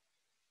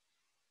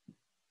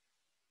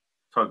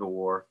tug of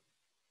war.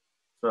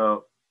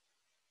 So,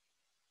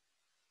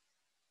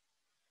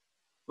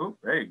 oh,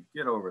 hey,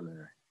 get over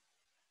there.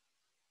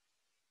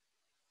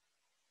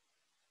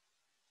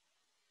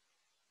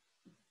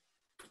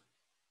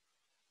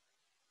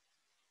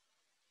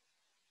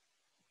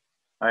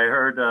 I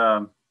heard,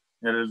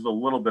 it is a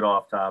little bit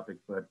off topic,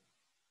 but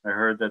I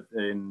heard that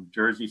in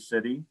Jersey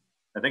City,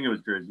 I think it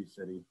was Jersey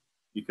City,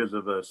 because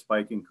of a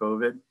spike in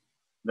COVID,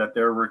 that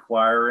they're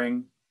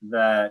requiring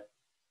that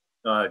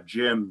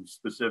gyms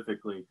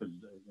specifically, because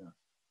you know,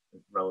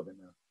 it's relevant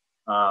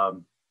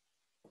now,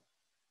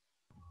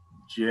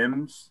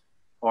 gyms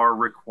are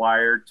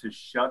required to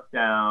shut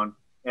down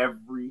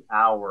every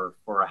hour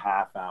for a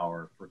half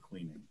hour for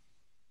cleaning.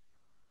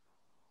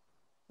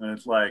 And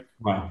it's like,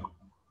 Wow.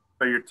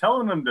 but you're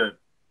telling them to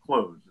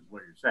close is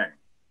what you're saying.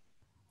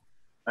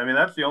 I mean,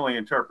 that's the only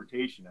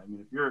interpretation. I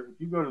mean, if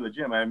you go to the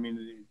gym, I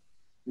mean,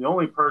 the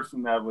only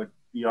person that would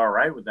be all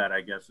right with that,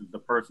 I guess, is the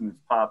person who's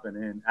popping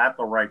in at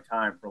the right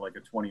time for like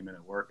a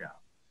 20-minute workout.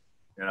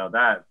 You know,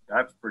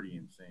 that's pretty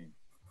insane.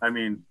 I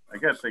mean, I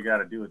guess they got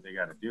to do what they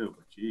got to do,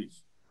 but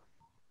geez.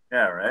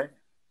 Yeah, right.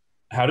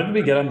 How did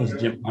we get on this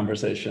gym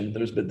conversation?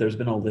 There's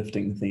been a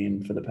lifting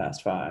theme for the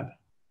past 5.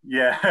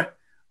 Yeah.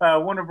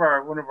 One of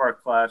our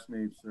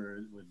classmates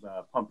was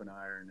pumping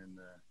iron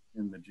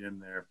in the gym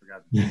there. I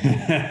forgot.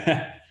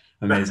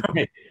 Amazing.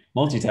 Hey,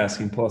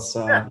 multitasking plus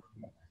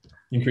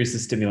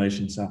increases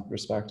stimulation. So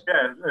respect.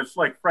 Yeah, it's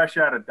like fresh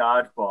out of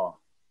dodgeball.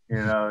 You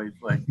know,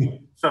 it's like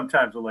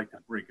sometimes I like to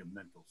break a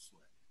mental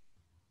sweat.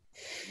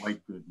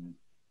 White Goodman.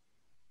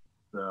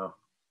 So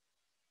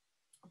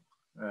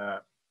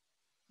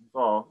it's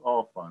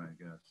all fun,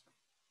 I guess.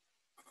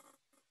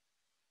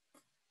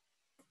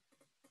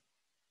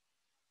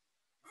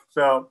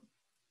 So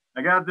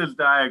I got this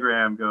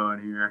diagram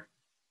going here,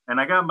 and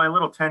I got my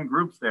little 10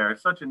 groups there.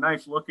 It's such a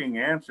nice looking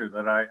answer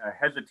that I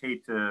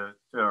hesitate to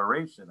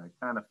erase it. I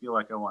kind of feel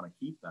like I want to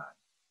keep that.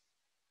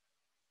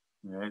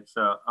 All right,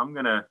 so I'm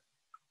going to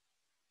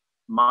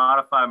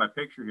modify my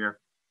picture here.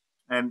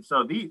 And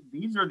so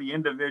these are the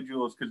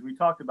individuals, because we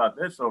talked about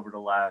this over the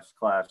last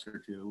class or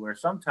two, where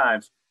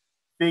sometimes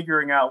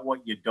figuring out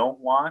what you don't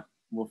want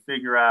will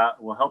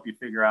help you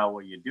figure out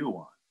what you do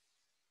want.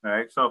 All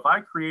right, so if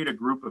I create a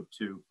group of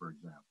 2, for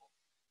example,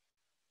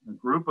 a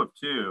group of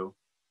 2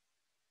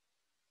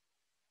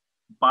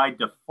 by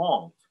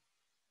default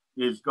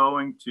is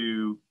going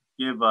to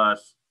give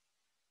us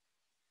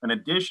an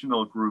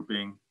additional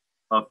grouping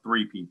of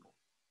 3 people.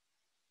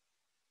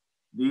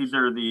 These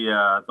are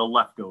the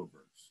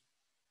leftovers,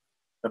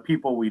 the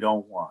people we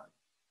don't want.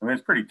 I mean,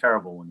 it's pretty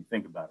terrible when you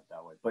think about it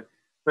that way, but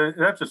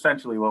that's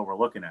essentially what we're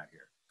looking at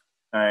here.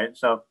 All right,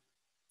 so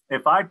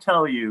if I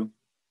tell you,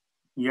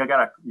 you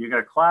got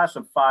a class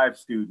of 5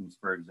 students,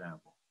 for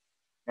example,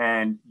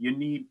 and you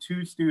need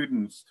 2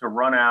 students to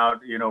run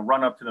up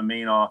to the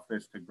main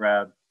office to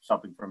grab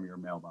something from your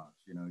mailbox.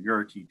 You know,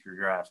 you're a teacher,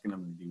 you're asking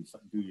them to do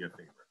you a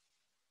favor,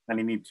 and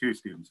you need 2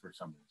 students for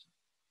some reason.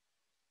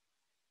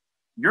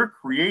 You're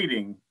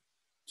creating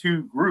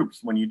 2 groups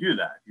when you do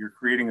that. You're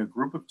creating a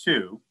group of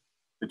 2,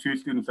 the 2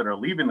 students that are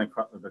leaving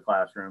the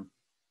classroom,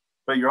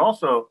 but you're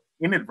also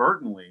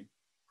inadvertently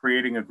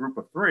creating a group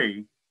of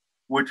 3,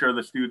 which are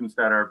the students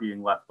that are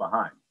being left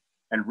behind.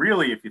 And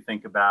really, if you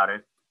think about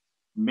it,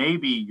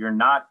 maybe you're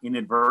not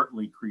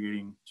inadvertently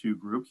creating 2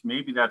 groups.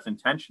 Maybe that's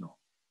intentional.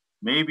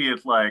 Maybe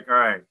it's like, all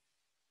right,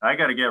 I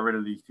got to get rid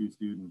of these 2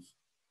 students.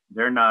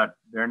 They're not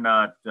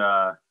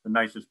the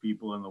nicest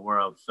people in the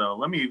world. So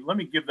let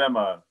me give them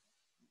a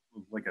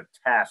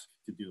task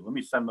to do. Let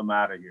me send them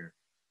out of here.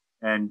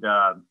 And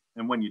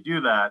when you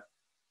do that,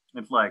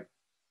 it's like,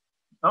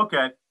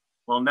 okay,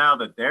 well, now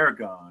that they're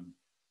gone,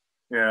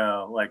 you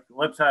know, like,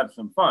 let's have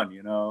some fun,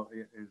 you know.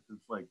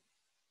 It's like,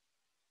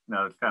 you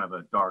know, it's kind of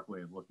a dark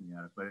way of looking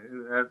at it, but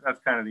that's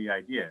kind of the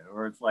idea.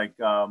 Or it's like,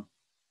 I'm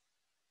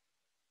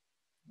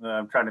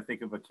trying to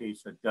think of a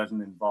case that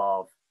doesn't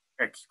involve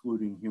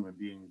excluding human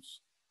beings.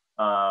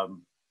 I'd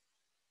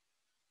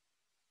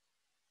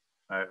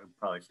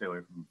probably stay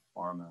away from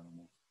farm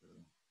animals.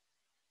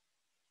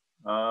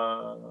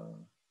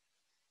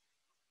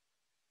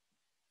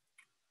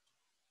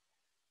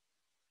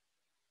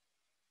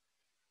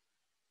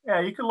 Yeah,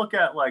 you could look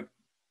at like,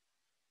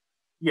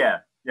 yeah.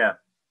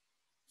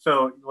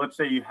 So let's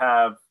say you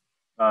have,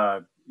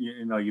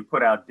 you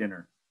put out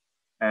dinner,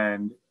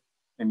 and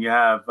you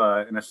have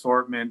an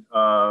assortment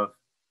of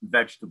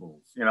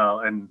vegetables, you know,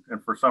 and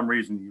for some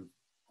reason you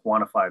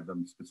quantified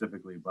them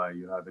specifically by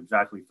you have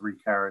exactly 3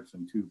 carrots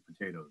and 2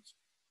 potatoes,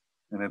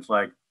 and it's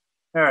like,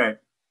 all right,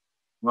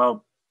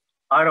 well,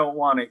 I don't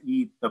want to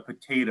eat the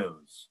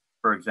potatoes,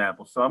 for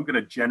example. So I'm going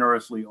to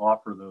generously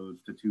offer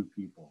those to two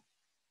people.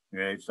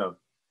 Okay, so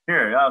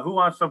here, who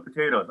wants some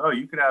potatoes? Oh,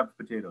 you could have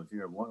potatoes.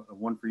 Here,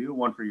 one for you,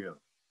 one for you.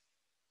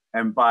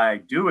 And by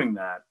doing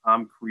that,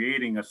 I'm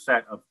creating a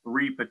set of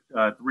three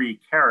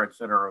carrots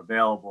that are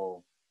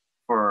available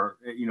for,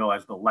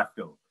 as the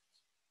leftovers.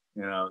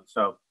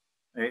 So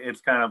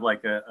it's kind of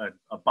like a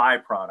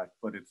byproduct,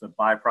 but it's a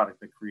byproduct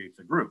that creates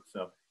a group.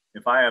 So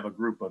if I have a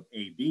group of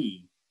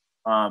AB,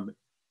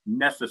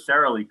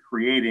 necessarily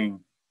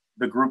creating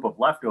the group of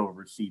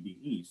leftovers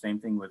CBE. Same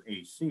thing with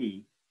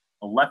AC,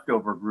 a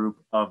leftover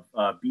group of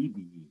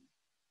BBE.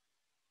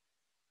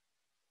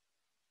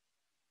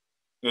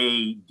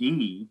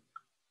 AD,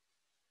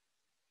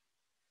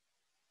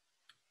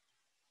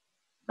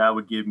 that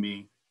would give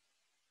me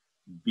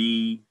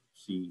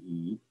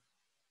BCE.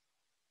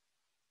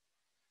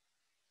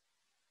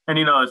 And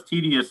as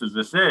tedious as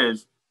this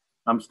is,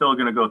 I'm still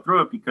going to go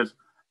through it because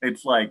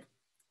it's like,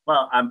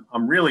 well,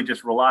 I'm really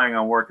just relying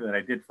on work that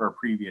I did for a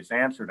previous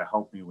answer to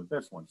help me with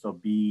this one. So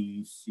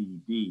B,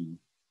 C, D.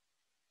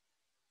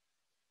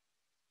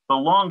 But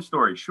long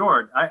story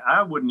short,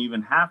 I wouldn't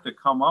even have to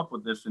come up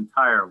with this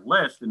entire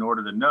list in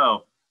order to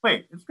know,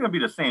 wait, it's going to be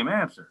the same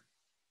answer.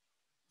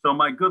 So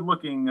my good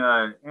looking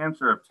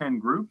answer of 10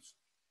 groups,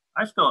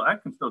 I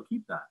can still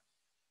keep that.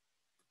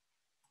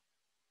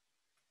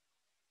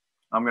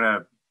 I'm going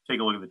to take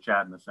a look at the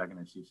chat in a second.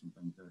 I see some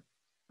things there.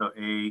 So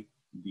A,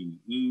 D,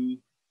 E,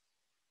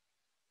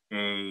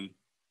 A,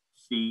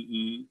 C,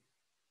 E,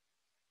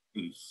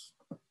 ACE.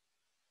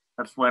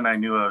 That's when I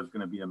knew I was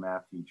going to be a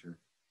math teacher.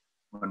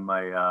 When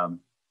my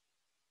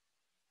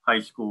high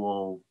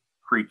school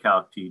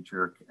pre-calc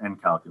teacher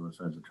and calculus,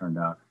 as it turned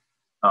out,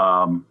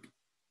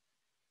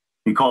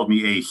 he called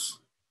me ACE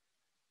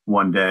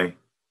one day.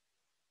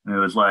 And it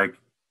was like,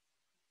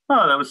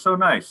 oh, that was so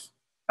nice.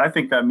 I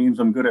think that means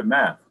I'm good at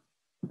math.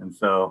 And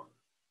so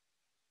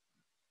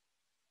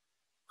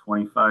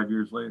 25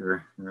 years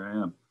later, here I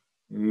am.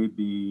 A,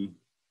 B.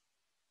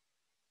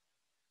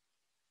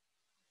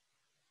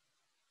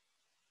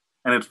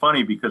 And it's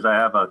funny because I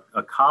have a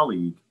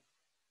colleague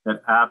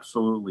that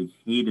absolutely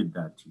hated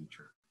that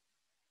teacher.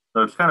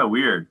 So it's kind of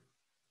weird.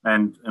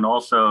 And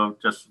also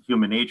just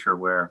human nature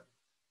where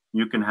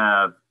you can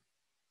have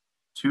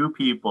two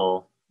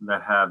people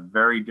that have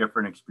very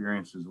different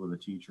experiences with a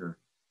teacher.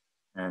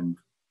 And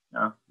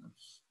yeah,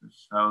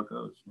 that's how it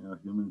goes.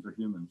 Humans are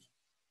humans.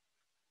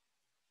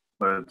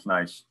 But it's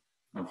nice.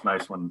 It's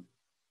nice when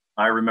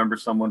I remember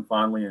someone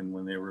fondly and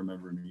when they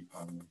remember me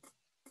fondly.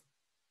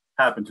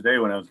 Happened today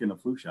when I was getting a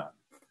flu shot.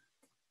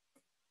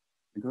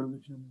 I go to the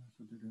gym.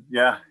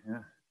 Yeah.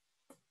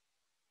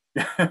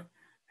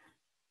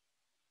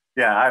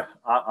 Yeah,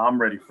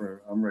 I'm ready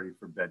for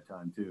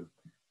bedtime too.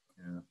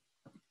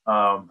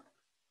 Yeah.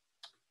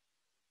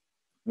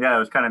 Yeah, it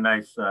was kind of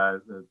nice.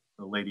 The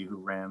lady who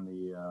ran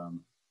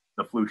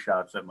the flu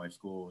shots at my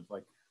school was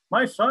like,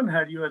 my son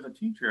had you as a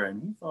teacher and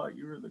he thought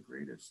you were the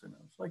greatest. And I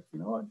was like, you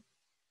know what?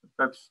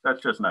 That's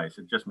just nice.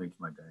 It just makes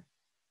my day.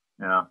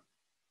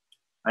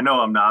 I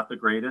know I'm not the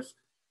greatest,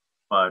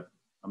 but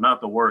I'm not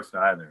the worst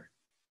either.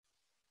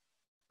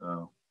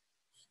 So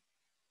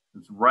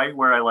it's right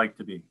where I like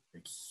to be,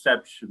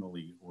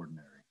 exceptionally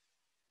ordinary.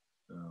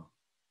 So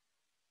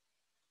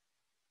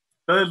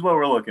this is what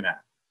we're looking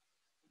at.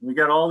 We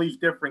got all these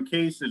different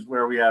cases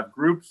where we have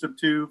groups of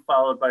two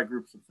followed by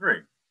groups of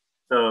three.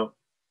 So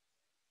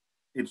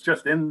it's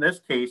just in this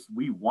case,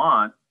 we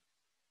want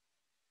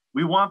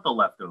the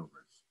leftovers.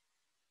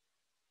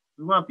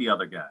 We want the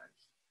other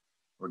guys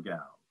or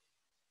gals.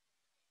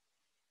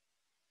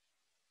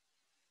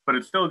 But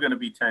it's still going to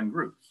be 10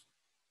 groups.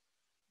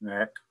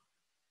 Right?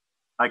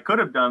 I could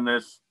have done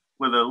this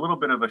with a little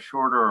bit of a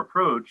shorter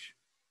approach.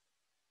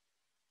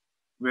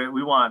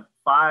 We want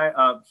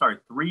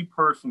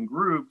 3-person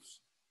groups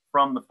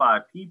from the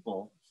 5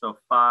 people. So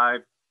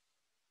 5C3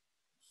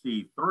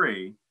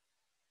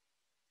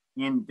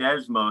 in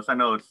Desmos. I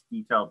know it's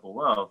detailed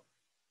below,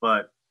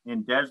 but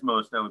in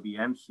Desmos, that would be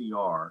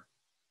NCR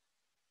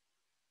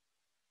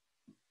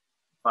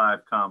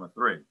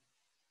 5,3.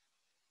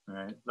 All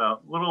right,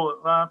 so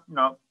little,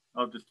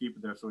 I'll just keep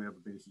it there so we have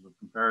a basis of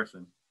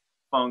comparison.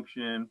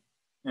 Function,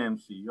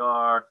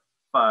 NCR,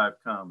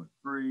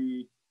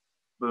 5,3,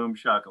 boom,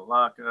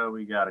 shakalaka,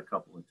 we got a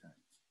couple of 10s.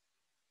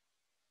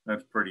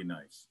 That's pretty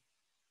nice,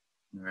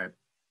 all right?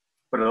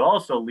 But it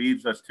also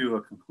leads us to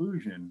a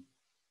conclusion.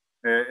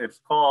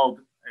 It's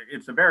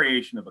a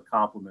variation of a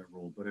complement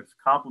rule, but it's a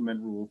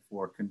complement rule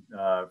for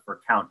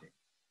counting,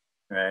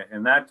 right?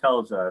 And that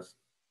tells us,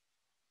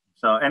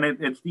 so, and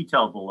it's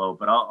detailed below,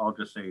 but I'll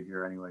just say it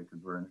here anyway,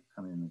 because we're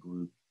kind of in the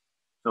group.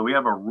 So we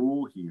have a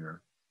rule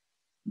here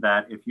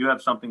that if you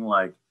have something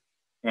like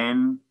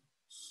NCR,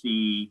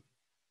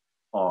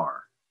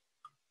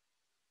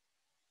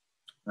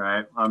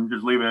 right? I'm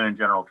just leaving it in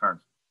general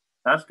terms.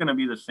 That's going to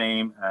be the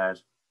same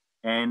as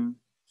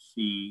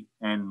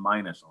NCN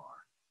minus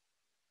R,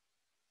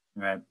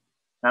 right?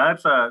 Now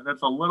that's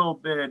a little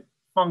bit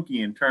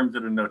funky in terms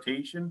of the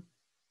notation.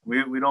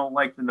 We don't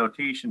like the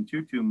notation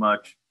too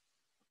much.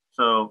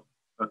 So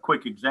a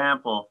quick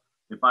example,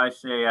 if I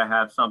say I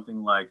have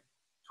something like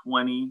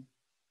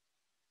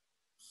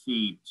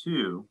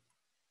 20C2,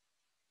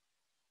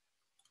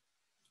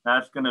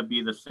 that's going to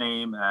be the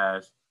same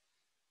as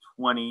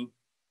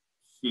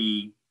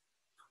 20C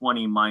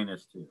 20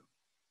 minus 2.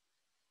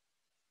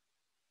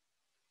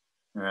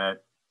 All right.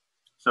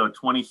 So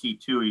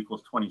 20C2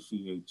 equals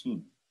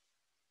 20C18.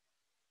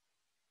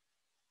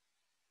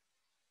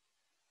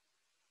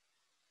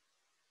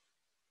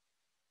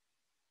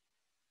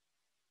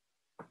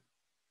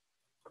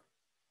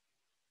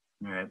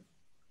 All right.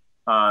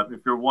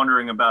 If you're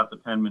wondering about the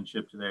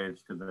penmanship today,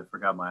 it's because I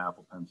forgot my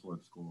Apple Pencil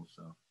at school.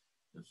 So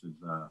this is.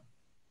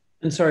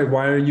 And sorry,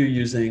 why are you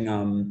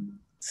using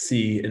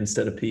C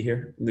instead of P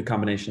here? The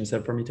combination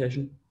set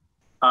permutation?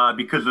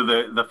 Because of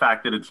the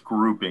fact that it's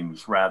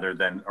groupings rather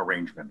than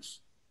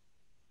arrangements.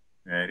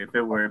 Right?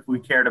 If we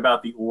cared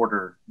about the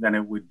order, then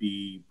it would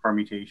be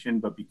permutation.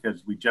 But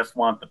because we just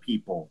want the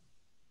people,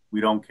 we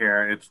don't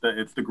care. It's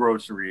the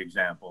grocery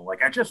example.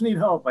 Like, I just need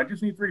help. I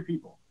just need 3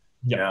 people.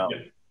 Yeah.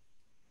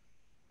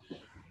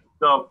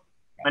 So,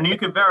 and you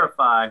can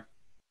verify.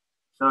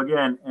 So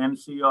again,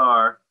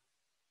 NCR,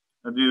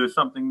 I'll do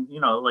something,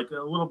 you know, like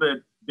a little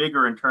bit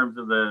bigger in terms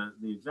of the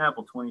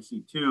example,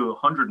 20C2,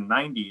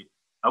 190.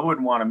 I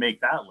wouldn't want to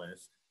make that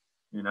list,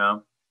 you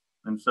know?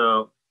 And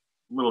so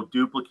a little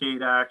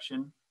duplicate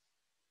action,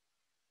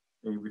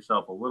 save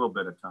yourself a little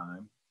bit of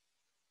time.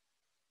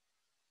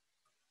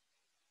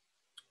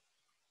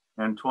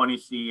 And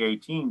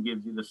 20C18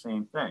 gives you the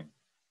same thing.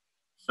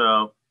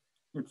 So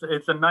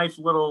it's a nice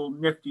little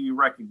nifty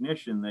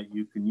recognition that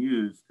you can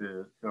use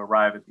to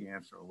arrive at the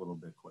answer a little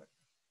bit quicker,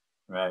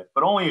 right?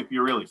 But only if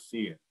you really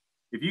see it.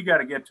 If you got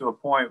to get to a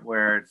point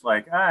where it's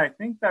like, I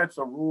think that's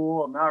a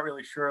rule, I'm not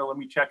really sure, let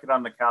me check it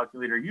on the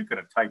calculator. You could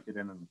have typed it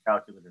in the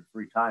calculator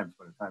 3 times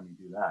by the time you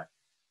do that.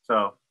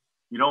 So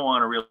you don't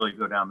want to really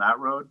go down that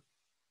road.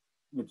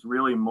 It's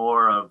really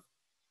more of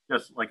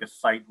just like a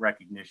sight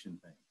recognition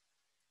thing.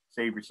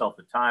 Save yourself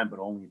the time, but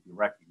only if you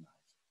recognize.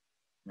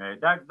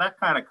 Right? That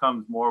kind of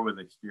comes more with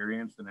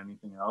experience than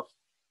anything else.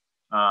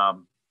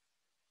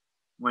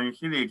 When you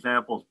see the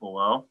examples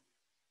below,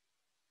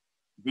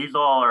 these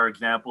all are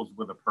examples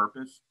with a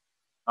purpose.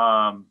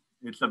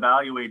 It's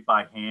evaluate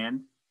by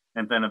hand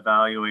and then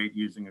evaluate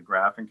using a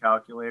graphing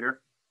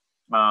calculator.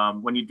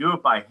 When you do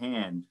it by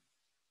hand,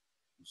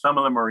 some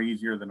of them are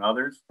easier than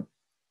others.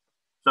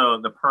 So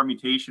the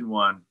permutation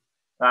one,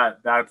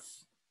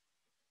 that's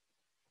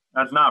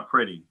not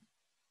pretty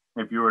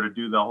if you were to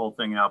do the whole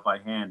thing out by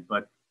hand.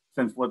 But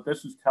since what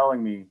this is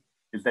telling me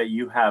is that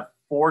you have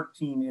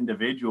 14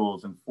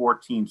 individuals and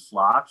 14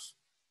 slots,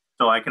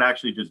 so I could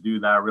actually just do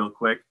that real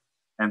quick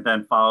and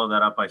then follow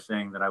that up by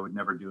saying that I would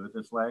never do it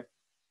this way.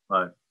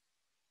 But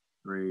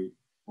 3,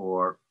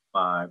 4,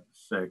 5,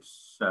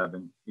 6,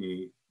 7,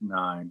 8,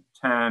 9,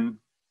 10,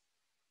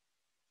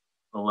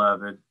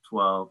 11,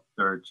 12,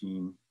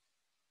 13,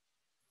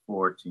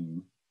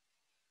 14.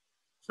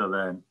 So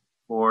then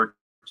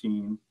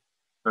 14,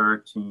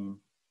 13,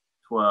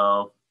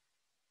 12,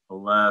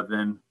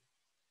 11,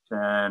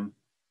 10,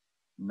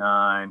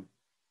 9,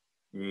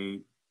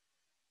 8,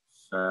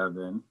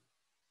 7,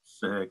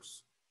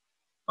 6,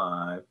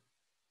 5,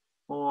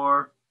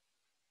 4,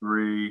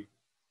 3,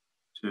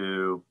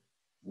 2,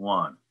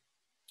 1.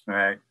 All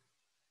right.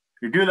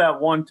 If you do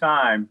that one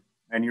time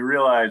and you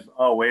realize,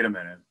 oh, wait a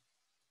minute,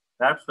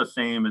 that's the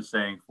same as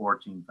saying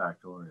 14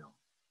 factorial.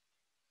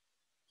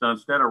 So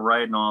instead of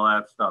writing all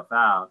that stuff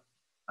out,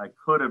 I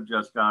could have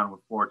just gone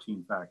with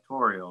 14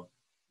 factorial,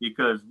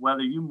 because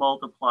whether you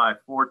multiply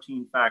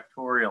 14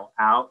 factorial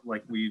out,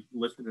 like we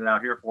listed it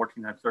out here,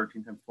 14 times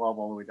 13 times 12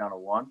 all the way down to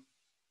 1,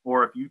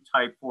 or if you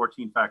type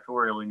 14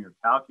 factorial in your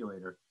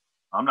calculator,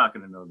 I'm not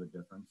going to know the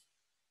difference.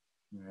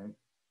 Right?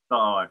 So,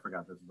 oh, I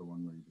forgot this is the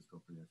one where you just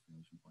go for the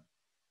exclamation point.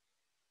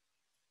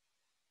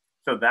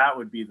 So that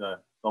would be the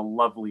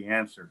lovely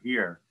answer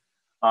here.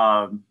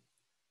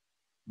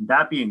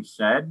 That being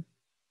said,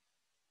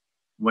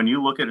 when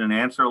you look at an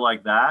answer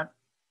like that,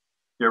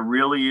 there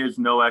really is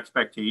no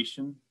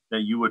expectation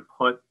that you would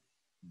put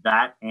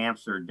that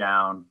answer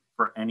down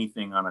for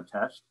anything on a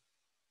test,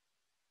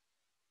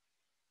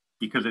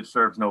 because it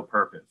serves no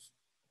purpose.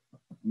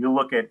 You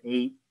look at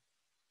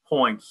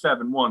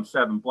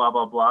 8.717, blah,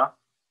 blah, blah.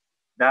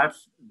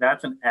 That's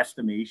an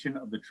estimation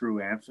of the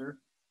true answer.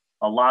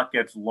 A lot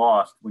gets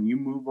lost. When you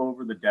move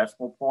over the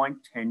decimal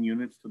point 10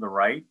 units to the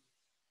right,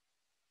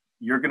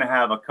 you're going to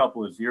have a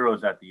couple of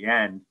zeros at the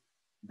end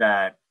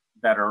that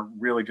are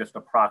really just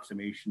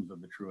approximations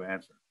of the true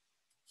answer.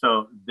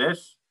 So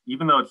this,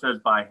 even though it says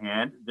by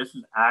hand, this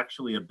is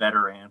actually a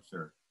better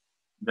answer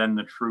than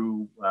the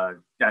true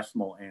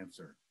decimal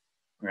answer,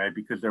 right?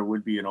 Because there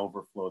would be an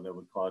overflow that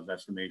would cause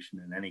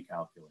estimation in any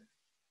calculator.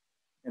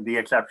 And the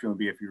exception would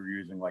be if you were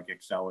using like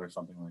Excel or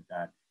something like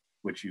that,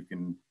 which you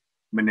can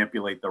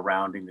manipulate the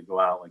rounding to go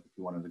out. Like if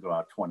you wanted to go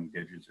out 20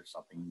 digits or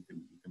something, you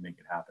can make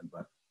it happen.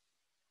 But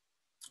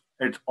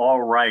it's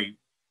all right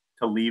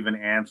to leave an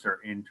answer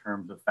in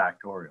terms of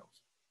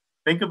factorials.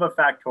 Think of a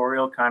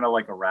factorial kind of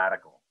like a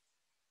radical.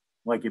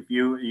 Like if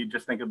you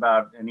just think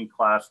about any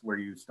class where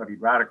you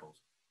studied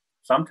radicals,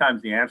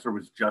 sometimes the answer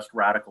was just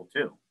radical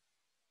 2.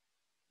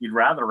 You'd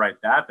rather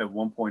write that than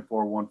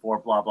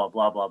 1.414, blah, blah,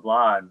 blah, blah,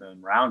 blah, and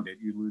then round it,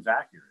 you lose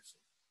accuracy.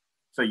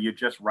 So you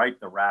just write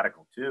the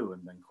radical 2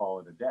 and then call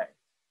it a day,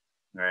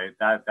 right?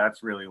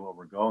 That's really what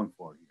we're going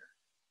for here,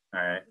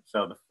 all right?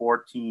 So the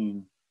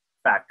 14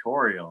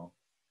 factorial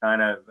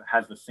kind of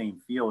has the same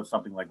feel as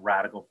something like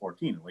radical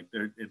 14. Like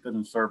it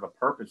doesn't serve a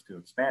purpose to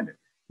expand it.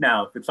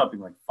 Now, if it's something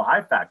like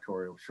 5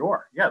 factorial,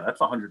 sure, yeah, that's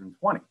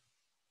 120.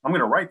 I'm going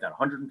to write that.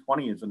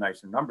 120 is a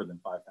nicer number than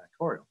 5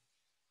 factorial.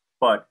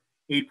 But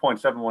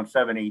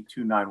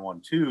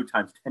 8.7178292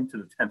 times 10 to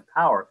the 10th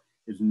power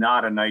is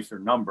not a nicer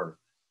number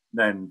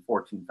than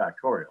 14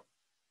 factorial.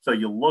 So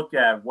you look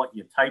at what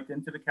you typed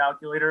into the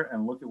calculator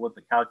and look at what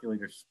the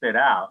calculator spit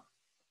out.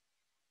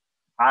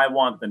 I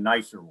want the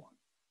nicer one,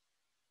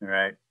 all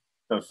right?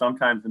 So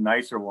sometimes the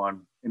nicer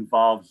one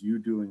involves you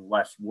doing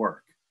less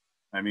work.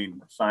 I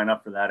mean, sign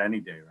up for that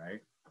any day,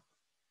 right?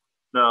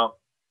 So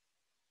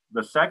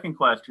the second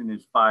question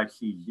is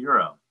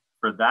 5C0.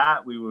 For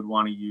that, we would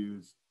want to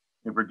use,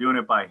 if we're doing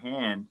it by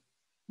hand,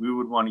 we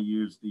would want to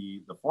use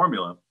the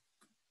formula,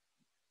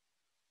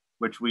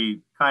 which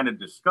we kind of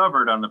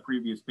discovered on the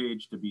previous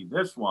page to be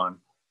this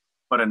one,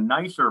 but a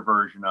nicer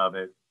version of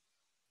it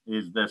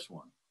is this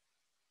one.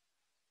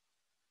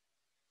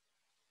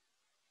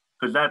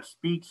 Because that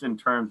speaks in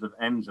terms of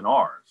N's and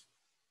R's,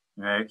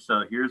 right?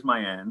 So here's my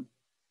N,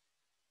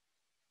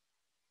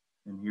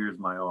 and here's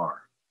my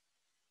R.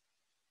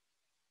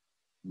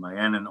 My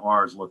N and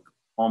R's look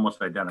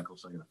almost identical,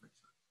 so I gotta fix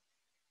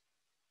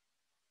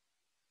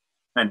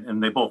that.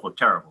 And they both look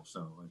terrible,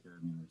 so like,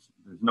 I mean,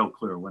 there's no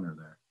clear winner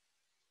there.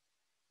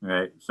 All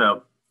right,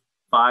 so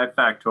 5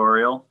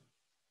 factorial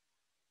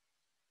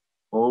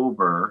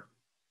over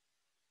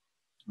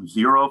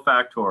 0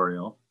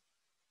 factorial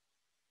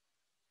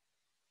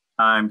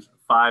times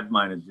 5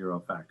 minus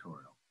 0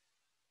 factorial.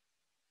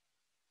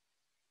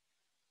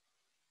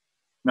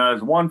 Now,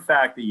 there's one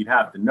fact that you'd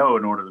have to know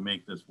in order to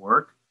make this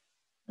work,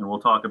 and we'll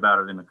talk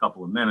about it in a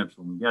couple of minutes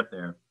when we get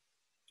there,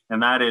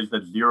 and that is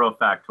that 0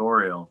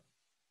 factorial,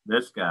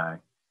 this guy,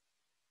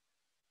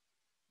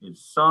 is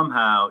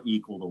somehow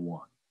equal to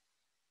 1.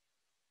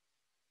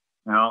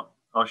 Now,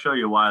 I'll show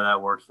you why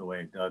that works the way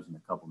it does in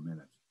a couple of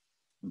minutes.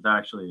 It's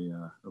actually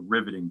a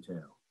riveting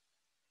tale.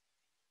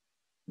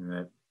 All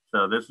right.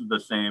 So this is the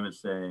same as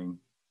saying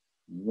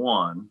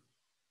 1.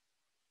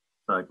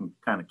 So I can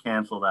kind of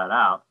cancel that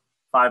out.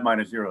 5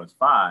 minus 0 is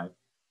 5.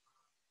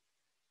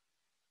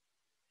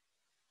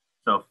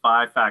 So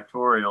 5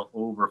 factorial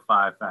over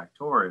 5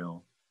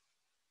 factorial.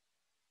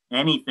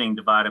 Anything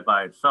divided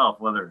by itself,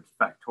 whether it's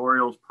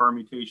factorials,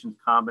 permutations,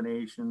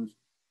 combinations,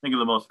 think of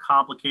the most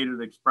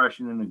complicated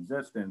expression in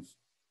existence,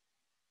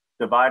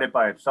 divided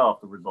by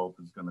itself, the result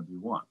is going to be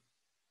 1. All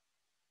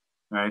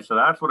right, so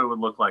that's what it would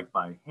look like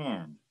by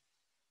hand.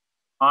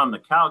 On the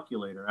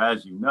calculator,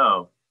 as you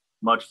know,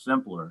 much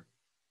simpler.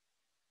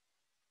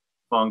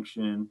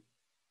 Function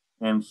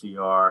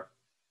NCR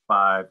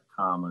 5,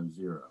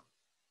 0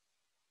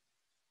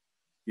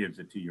 gives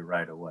it to you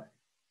right away.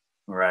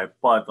 All right,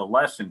 but the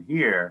lesson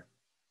here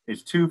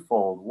is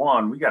twofold.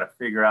 One, we got to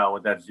figure out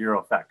what that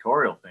 0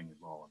 factorial thing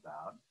is all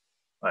about.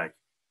 Like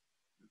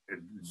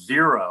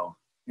 0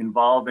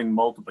 involving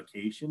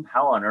multiplication,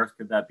 how on earth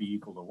could that be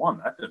equal to 1?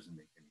 That doesn't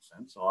make any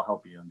sense. So I'll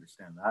help you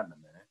understand that in a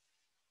minute.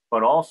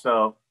 But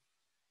also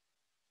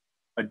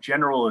a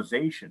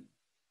generalization.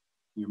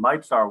 You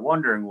might start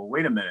wondering, well,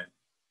 wait a minute.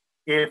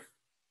 If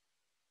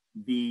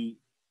the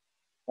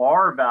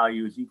R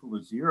value is equal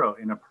to 0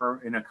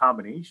 in a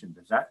combination,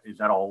 is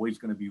that always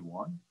going to be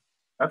 1?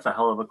 That's a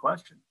hell of a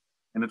question.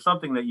 And it's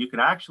something that you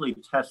can actually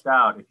test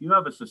out. If you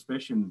have a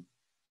suspicion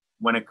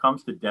when it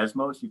comes to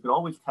Desmos, you could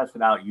always test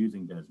it out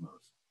using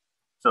Desmos.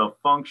 So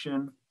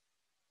function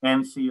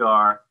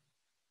NCR,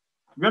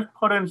 just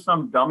put in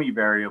some dummy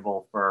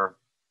variable for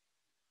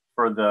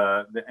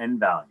the N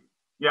value.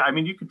 Yeah, I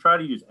mean, you could try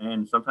to use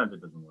N. Sometimes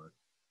it doesn't work.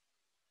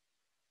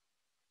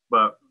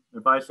 But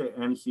if I say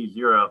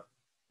NC0,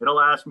 it'll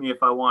ask me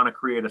if I want to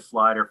create a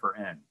slider for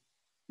N,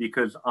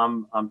 because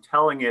I'm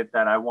telling it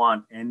that I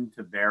want N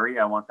to vary.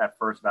 I want that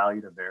first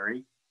value to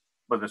vary,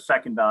 but the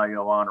second value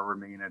I want to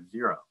remain at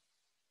 0.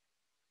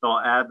 So I'll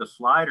add the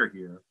slider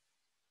here.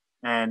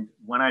 And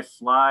when I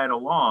slide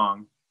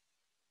along,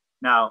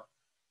 now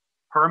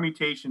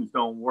permutations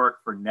don't work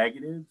for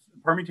negatives.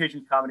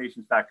 Permutations,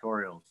 combinations,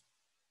 factorials,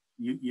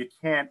 you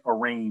can't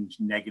arrange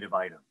negative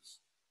items.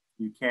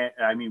 You can't,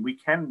 I mean, we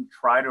can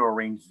try to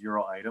arrange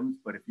 0 items,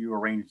 but if you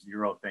arrange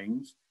 0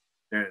 things,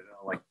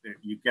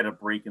 you get a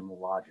break in the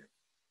logic.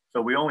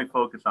 So we only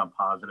focus on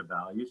positive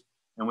values,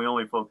 and we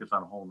only focus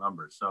on whole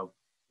numbers. So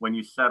when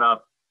you set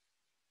up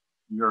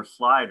your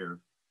slider,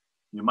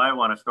 you might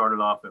want to start it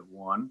off at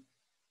 1,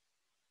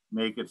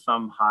 make it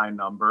some high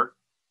number,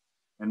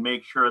 and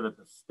make sure that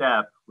the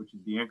step, which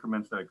is the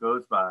increments that it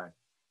goes by,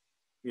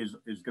 is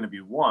going to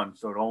be 1,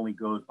 so it only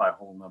goes by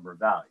whole number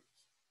values.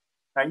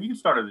 Now, you can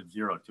start it at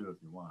 0 too if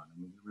you want. I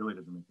mean, it really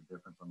doesn't make a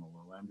difference on the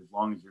low end as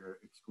long as you're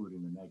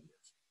excluding the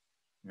negatives.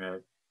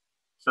 right?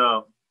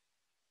 So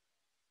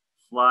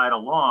slide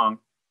along,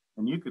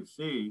 and you could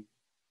see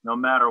no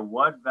matter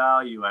what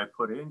value I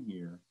put in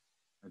here,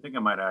 I think I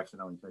might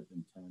accidentally type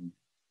in 10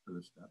 for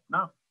this step.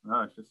 No,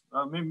 it's just,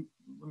 maybe,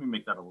 let me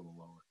make that a little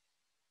lower.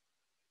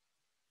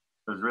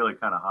 It's really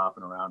kind of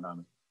hopping around on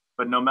it.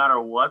 But no matter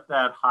what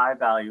that high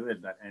value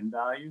is, that end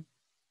value,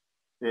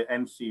 the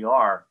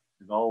NCR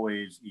is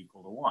always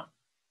equal to 1,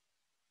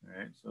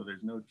 right? So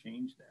there's no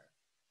change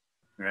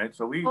there, right?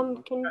 So we...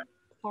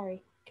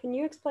 Can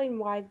you explain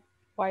why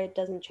it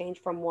doesn't change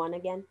from 1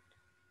 again?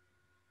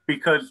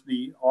 Because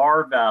the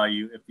R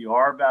value, if the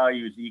R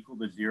value is equal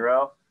to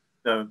 0,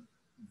 the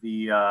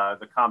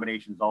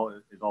combination is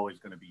always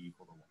going to be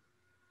equal to 1.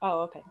 Oh,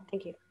 okay.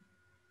 Thank you.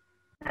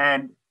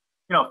 And,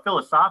 you know,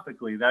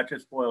 philosophically, that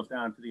just boils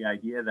down to the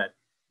idea that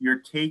you're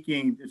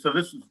taking, so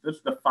this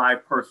is the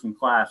 5-person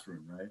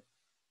classroom, right?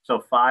 So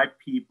 5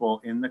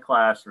 people in the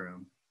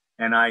classroom,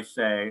 and I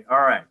say, all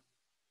right,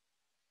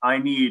 I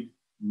need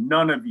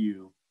none of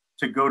you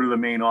to go to the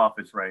main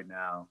office right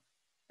now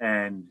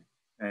and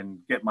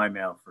get my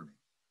mail for me.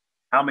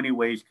 How many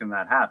ways can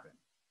that happen?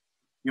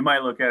 You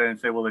might look at it and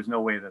say, well, there's no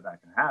way that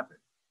can happen.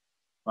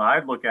 Well,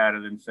 I'd look at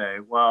it and say,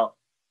 well,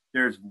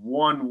 there's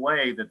one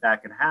way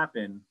that can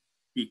happen,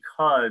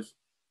 because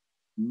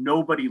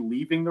nobody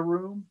leaving the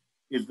room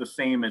is the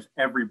same as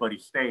everybody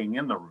staying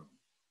in the room.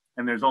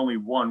 And there's only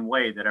one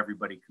way that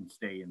everybody can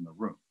stay in the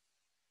room,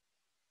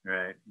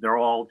 right? They're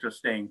all just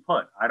staying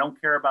put. I don't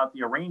care about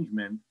the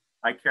arrangement.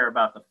 I care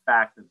about the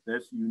fact that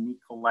this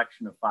unique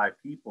collection of 5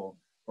 people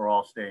are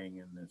all staying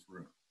in this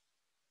room,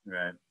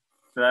 right?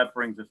 So that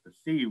brings us to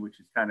C, which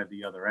is kind of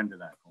the other end of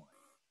that coin.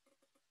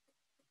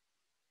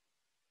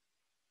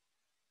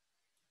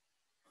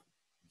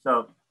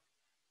 So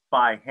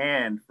by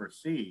hand for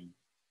C,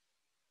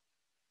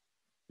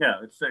 yeah,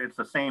 it's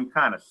the same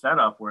kind of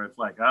setup where it's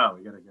like, oh,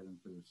 we got to get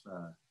into this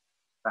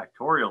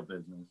factorial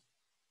business.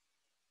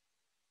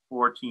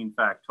 14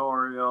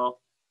 factorial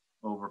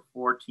over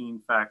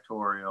 14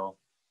 factorial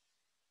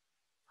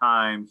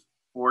times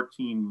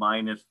 14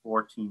 minus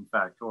 14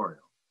 factorial.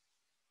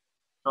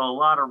 So a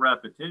lot of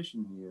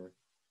repetition here,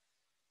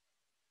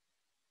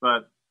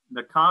 but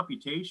the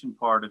computation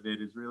part of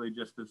it is really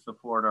just to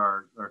support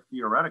our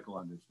theoretical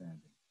understanding,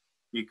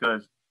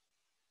 because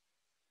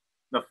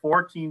the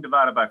 14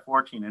 divided by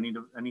 14,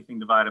 anything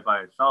divided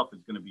by itself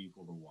is going to be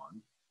equal to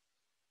 1.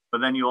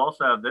 But then you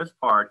also have this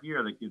part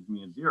here that gives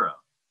me a 0.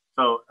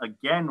 So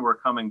again, we're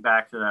coming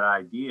back to that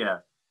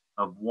idea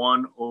of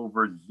 1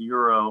 over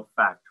 0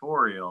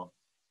 factorial.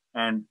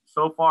 And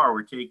so far,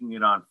 we're taking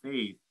it on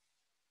faith.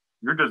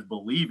 You're just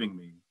believing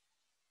me.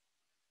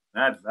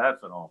 That's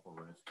an awful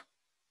risk.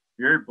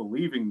 You're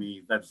believing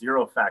me that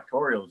 0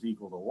 factorial is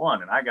equal to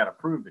 1, and I got to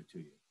prove it to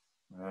you,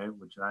 right?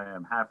 Which I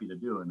am happy to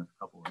do in a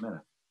couple of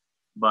minutes.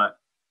 But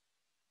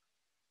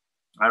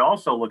I'd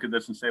also look at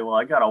this and say, well,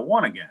 I got a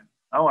 1 again.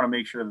 I want to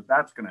make sure that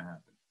that's going to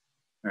happen,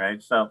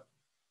 right? So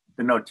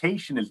the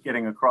notation is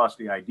getting across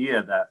the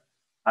idea that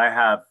I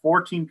have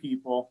 14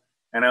 people,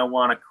 and I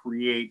want to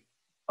create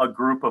a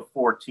group of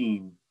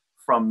 14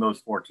 from those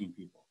 14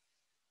 people.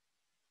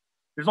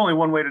 There's only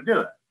one way to do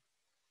it.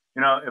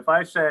 You know, if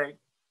I say,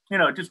 you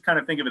know, just kind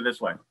of think of it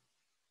this way.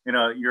 You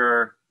know,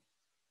 you're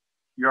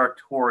a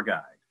tour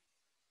guide,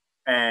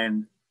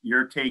 and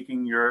you're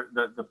taking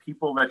the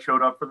people that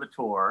showed up for the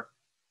tour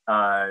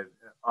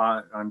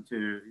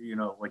onto, you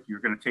know, like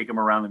you're going to take them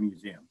around the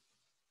museum,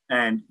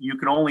 and you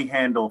can only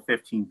handle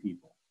 15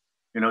 people.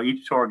 You know,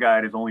 each tour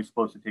guide is only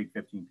supposed to take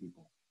 15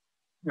 people.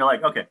 You're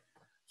like, okay,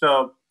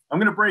 so I'm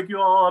going to break you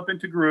all up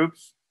into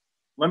groups.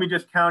 Let me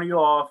just count you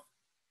off.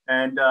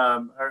 And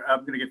I'm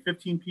going to get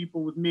 15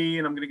 people with me,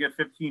 and I'm going to get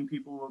 15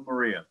 people with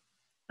Maria.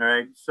 All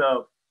right.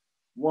 So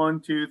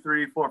 1, 2,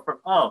 3, 4, 5.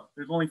 Oh,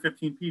 there's only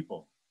 15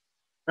 people.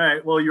 All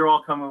right. Well, you're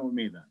all coming with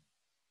me then.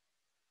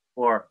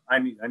 Or I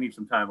need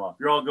some time off.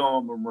 You're all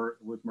going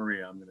with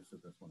Maria. I'm going to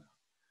sit this one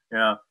out.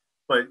 Yeah.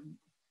 But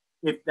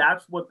if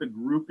that's what the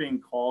grouping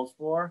calls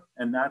for,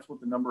 and that's what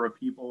the number of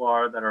people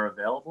are that are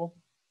available,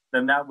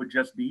 then that would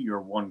just be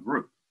your one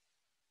group.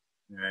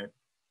 All right.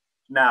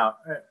 Now,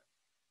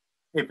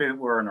 if it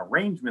were an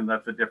arrangement,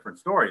 that's a different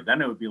story.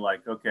 Then it would be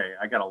like, okay,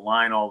 I got to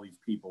line all these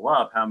people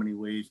up. How many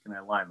ways can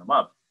I line them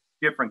up?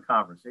 Different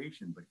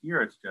conversation. But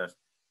here it's just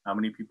how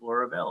many people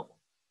are available?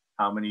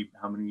 How many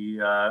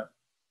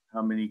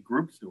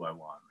groups do I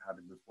want? How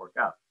did this work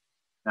out?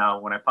 Now,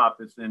 when I pop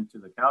this into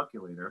the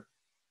calculator,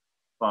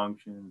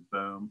 function,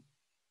 boom,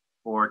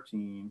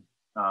 14,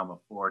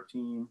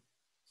 14,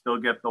 still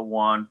get the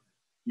 1.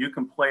 You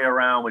can play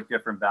around with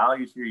different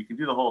values here. You can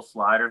do the whole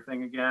slider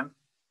thing again.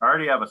 I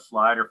already have a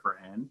slider for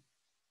n.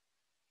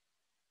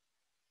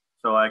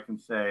 So I can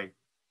say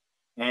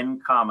n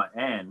comma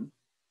n.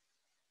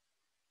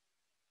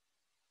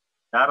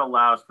 That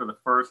allows for the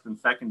first and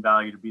second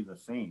value to be the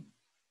same.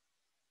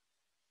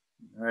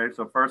 All right,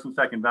 so first and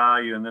second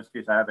value, in this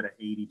case, I have it at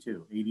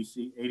 82.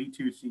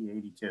 82C,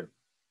 82.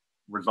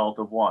 Result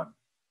of 1.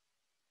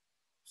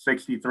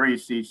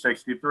 63C,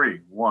 63,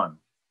 1.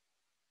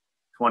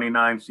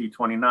 29C,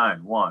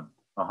 29, 1.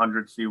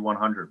 100C,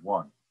 100,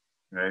 1.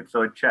 right?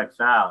 So it checks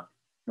out.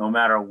 No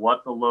matter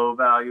what the low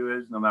value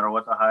is, no matter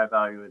what the high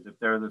value is, if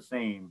they're the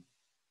same,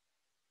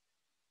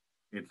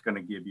 it's going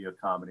to give you a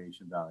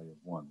combination value of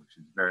 1, which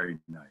is very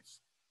nice.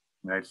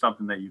 Right? It's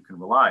something that you can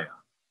rely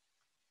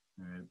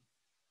on. Right?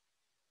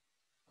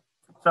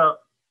 So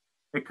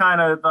it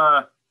kind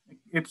of,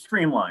 it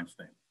streamlines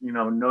things, you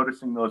know,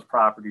 noticing those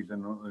properties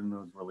and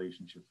those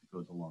relationships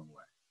goes a long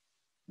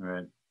way.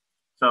 Right?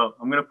 So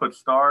I'm going to put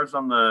stars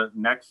on the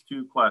next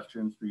 2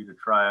 questions for you to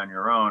try on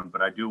your own,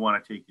 but I do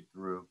want to take you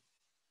through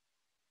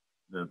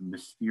the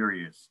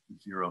mysterious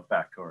 0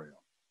 factorial.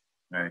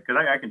 Right? Because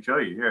I can show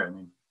you here. I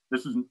mean,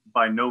 this is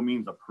by no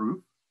means a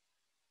proof.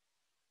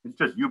 It's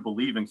just you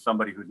believing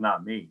somebody who's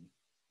not me.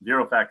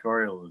 0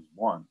 factorial is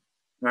 1.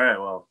 All right,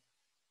 well,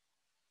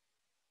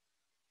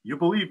 you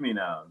believe me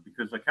now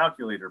because the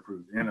calculator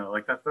proved, you know,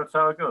 like that's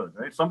how it goes,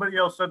 right? Somebody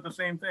else said the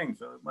same thing,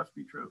 so it must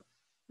be true.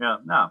 Yeah,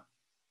 no.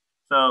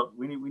 So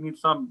we need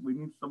some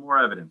more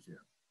evidence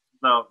here.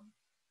 So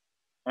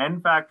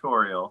n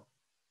factorial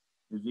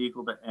is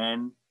equal to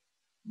n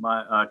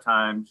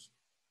times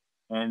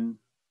n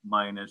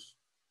minus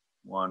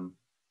 1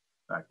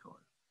 factorial.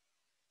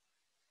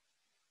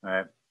 All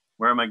right,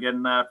 where am I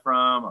getting that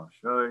from? I'll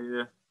show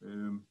you.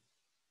 Boom.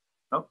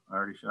 Oh, I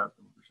already shot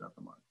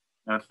the mark.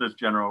 That's this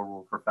general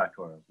rule for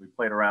factorials. We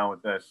played around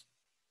with this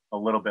a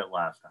little bit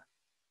last time.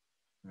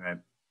 All right,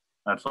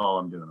 that's all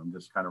I'm doing. I'm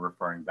just kind of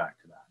referring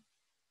back to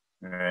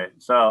that. All right,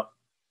 so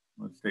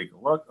let's take a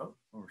look. Oh,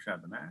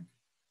 overshot the mark.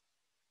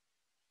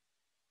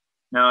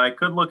 Now I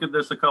could look at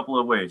this a couple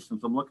of ways.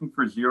 Since I'm looking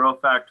for 0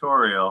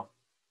 factorial,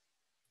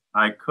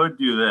 I could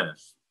do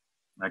this.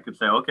 I could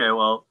say, okay,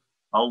 well,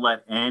 I'll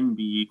let n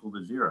be equal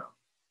to 0.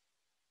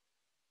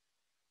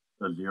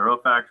 So 0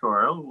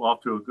 factorial,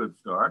 off to a good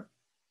start.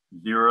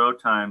 0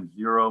 times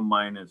 0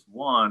 minus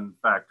 1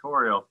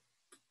 factorial.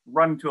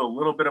 Run into a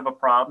little bit of a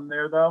problem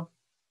there, though,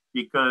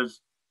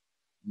 because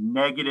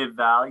negative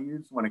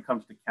values, when it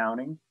comes to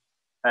counting,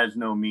 has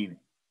no meaning,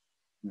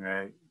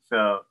 right?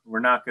 So we're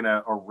not going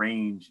to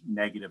arrange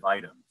negative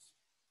items.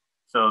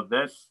 So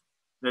this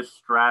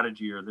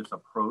strategy or this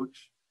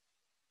approach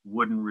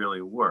wouldn't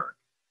really work.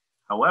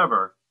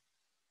 However,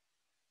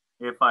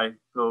 if I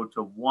go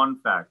to 1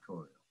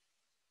 factorial,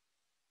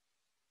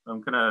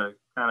 I'm going to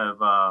kind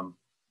of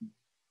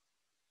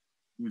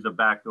use a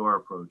backdoor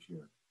approach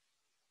here.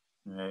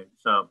 Right?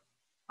 So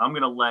I'm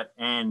going to let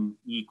n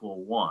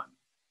equal 1.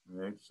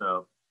 Right?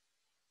 So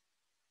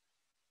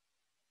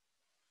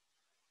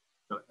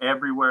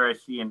everywhere I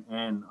see an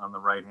n on the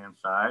right-hand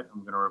side,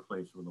 I'm going to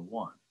replace with a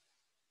 1.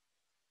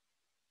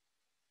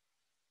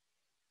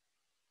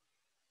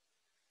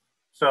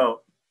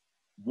 So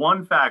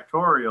 1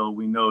 factorial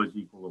we know is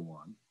equal to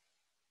 1.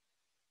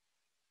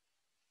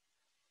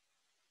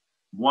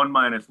 1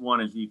 minus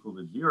 1 is equal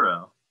to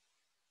 0.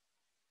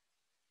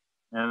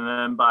 And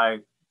then by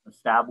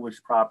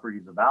established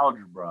properties of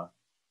algebra,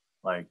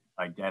 like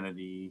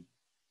identity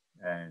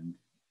and,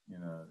 you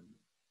know,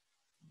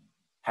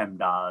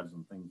 PEMDAS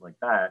and things like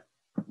that,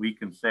 we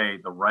can say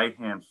the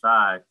right-hand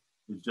side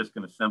is just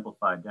going to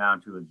simplify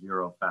down to a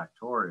 0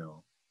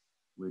 factorial,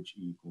 which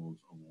equals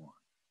a 1.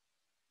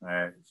 All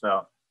right,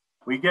 so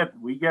we get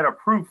a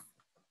proof,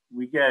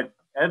 we get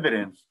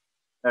evidence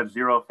that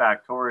 0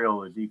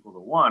 factorial is equal to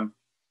 1,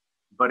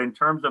 but in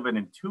terms of an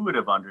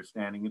intuitive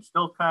understanding, it's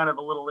still kind of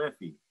a little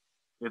iffy.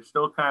 It's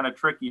still kind of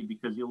tricky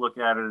because you look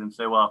at it and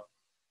say, well,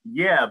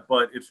 yeah,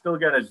 but it's still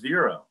got a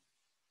 0.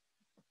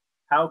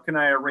 How can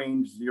I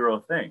arrange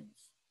 0 things?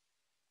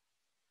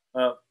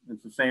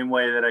 It's the same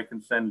way that I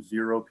can send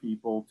 0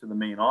 people to the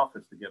main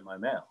office to get my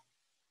mail.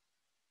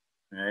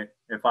 Right?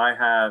 If I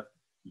have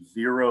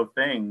 0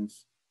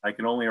 things, I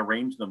can only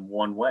arrange them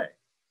one way.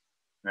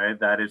 Right?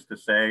 That is to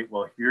say,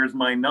 well, here's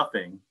my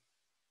nothing.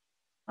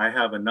 I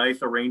have a nice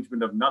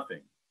arrangement of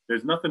nothing.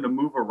 There's nothing to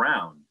move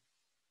around.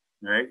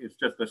 Right? It's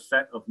just a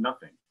set of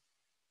nothing.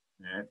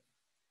 Right?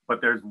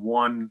 But there's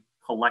one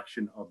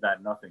collection of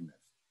that nothingness.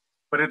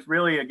 But it's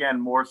really, again,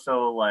 more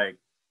so like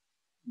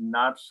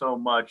not so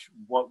much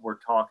what we're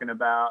talking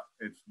about,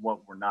 it's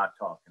what we're not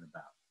talking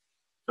about.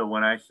 So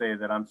when I say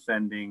that I'm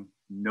sending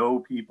no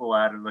people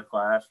out of the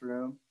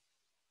classroom,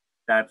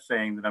 that's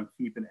saying that I'm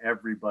keeping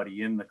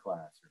everybody in the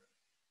classroom,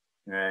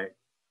 right?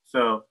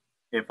 So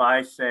if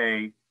I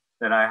say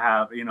that I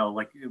have, you know,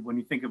 like when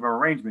you think of an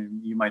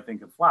arrangement, you might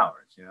think of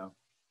flowers, you know?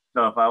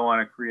 So if I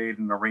want to create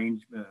an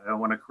arrangement, I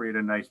want to create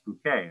a nice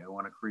bouquet, I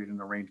want to create an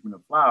arrangement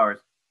of flowers,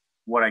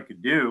 what I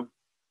could do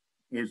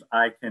is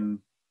I can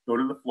go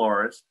to the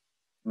florist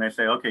and I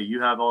say, okay,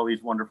 you have all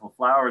these wonderful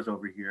flowers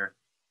over here.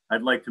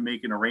 I'd like to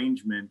make an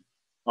arrangement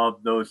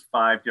of those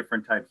 5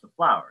 different types of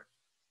flowers,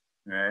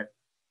 right?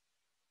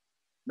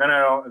 Then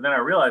I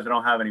realize I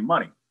don't have any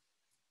money.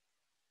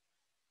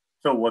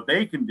 So what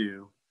they can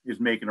do is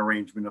make an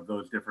arrangement of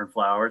those different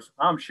flowers.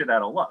 I'm shit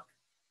out of luck.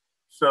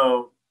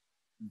 So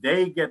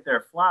they get their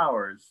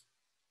flowers,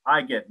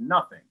 I get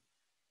nothing.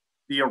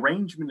 The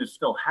arrangement is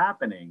still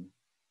happening,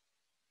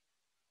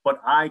 but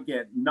I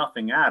get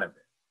nothing out of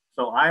it.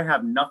 So I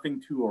have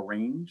nothing to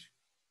arrange,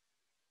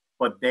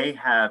 but they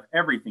have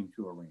everything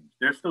to arrange.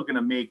 They're still going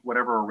to make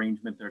whatever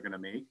arrangement they're going to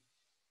make,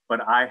 but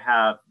I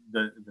have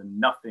the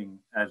nothing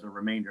as a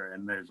remainder,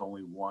 and there's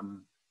only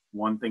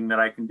one thing that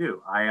I can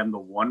do. I am the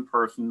one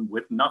person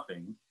with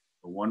nothing,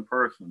 the one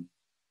person.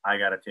 I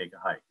got to take a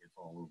hike. It's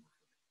all over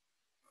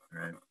for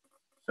me, right?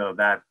 So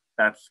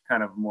that's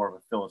kind of more of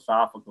a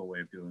philosophical way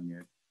of doing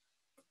it.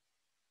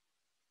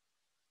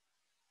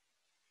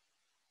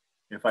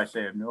 If I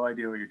say I have no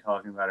idea what you're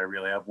talking about, I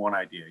really have one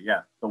idea.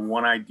 Yeah, the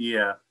one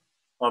idea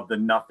of the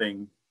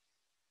nothing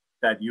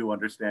that you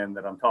understand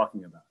that I'm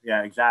talking about.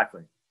 Yeah,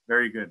 exactly.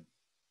 Very good.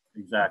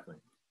 Exactly.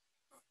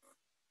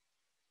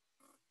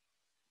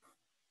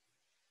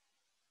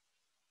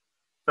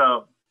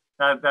 So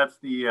that's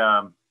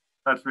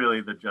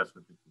really the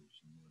justification.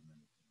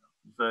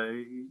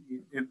 So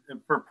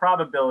for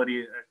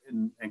probability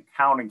and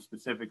counting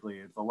specifically,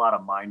 it's a lot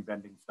of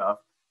mind-bending stuff.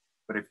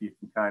 But if you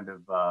can kind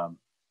of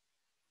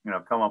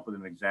come up with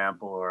an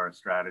example or a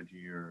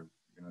strategy, or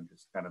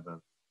just kind of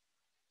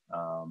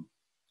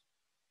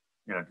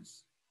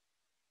just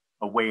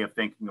a way of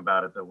thinking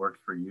about it that works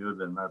for you,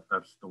 then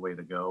that's the way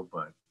to go.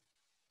 But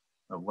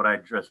what I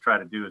just try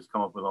to do is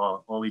come up with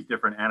all these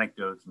different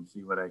anecdotes and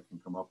see what I can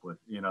come up with.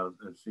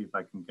 See if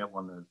I can get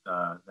one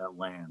that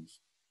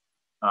lands.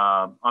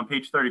 On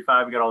page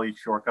 35, we got all these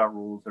shortcut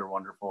rules that are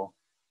wonderful.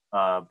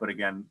 But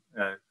again,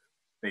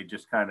 they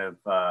just kind of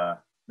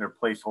they're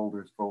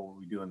placeholders for what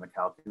we do in the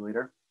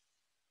calculator.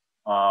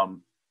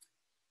 And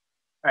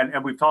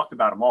we've talked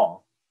about them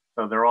all,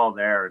 so they're all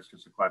there. It's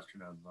just a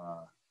question of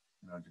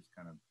just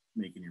kind of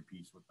making your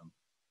peace with them.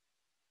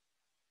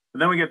 But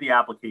then we get the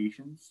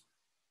applications,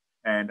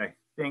 and I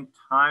think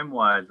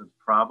time-wise, it's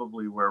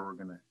probably where we're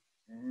going to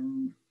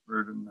end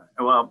for tonight.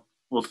 Well,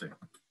 we'll see.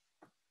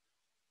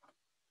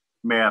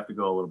 May have to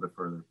go a little bit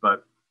further,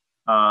 but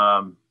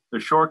the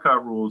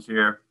shortcut rules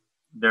here,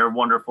 they're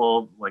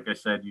wonderful. Like I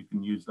said, you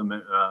can use them,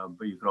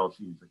 but you could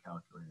also use the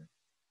calculator.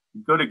 A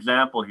good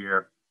example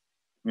here,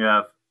 you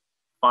have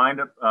find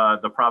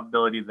the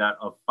probability that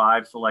of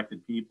 5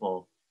 selected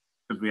people,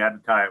 because we had to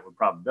tie it with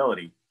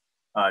probability,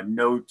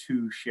 no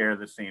 2 share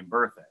the same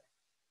birthday.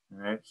 All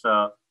right.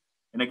 So,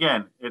 and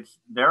again,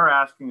 they're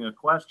asking a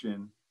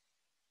question.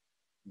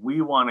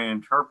 We want to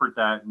interpret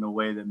that in a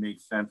way that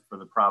makes sense for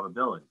the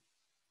probability.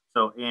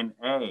 So in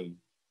A,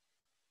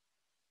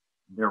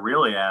 they're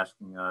really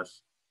asking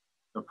us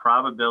the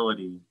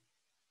probability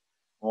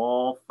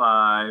all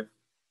 5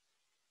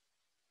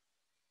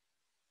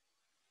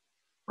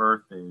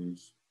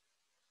 birthdays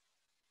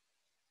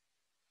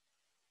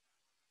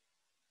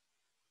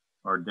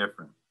are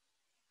different.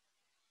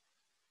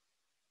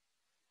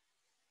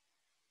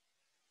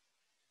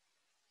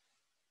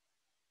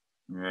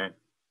 All right.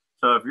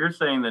 So if you're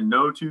saying that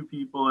no 2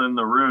 people in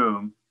the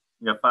room,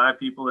 you have 5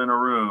 people in a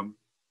room,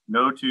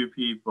 no 2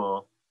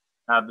 people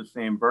have the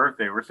same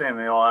birthday, we're saying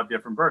they all have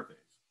different birthdays.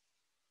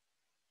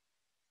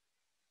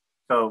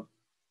 So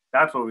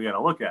that's what we got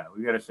to look at.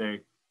 We got to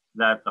say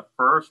that the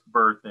first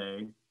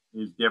birthday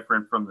is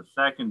different from the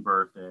second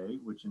birthday,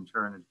 which in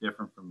turn is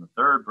different from the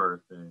third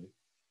birthday,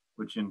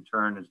 which in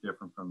turn is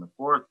different from the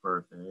fourth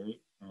birthday,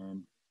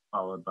 and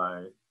followed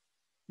by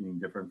being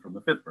different from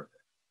the 5th birthday.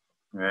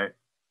 All right.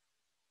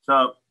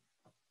 So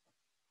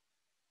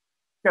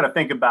you got to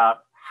think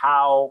about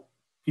how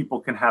people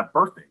can have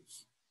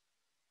birthdays.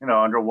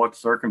 Under what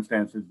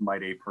circumstances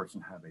might a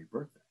person have a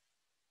birthday?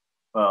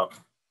 Well,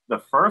 the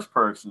first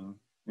person,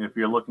 if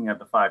you're looking at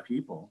the 5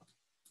 people,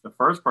 the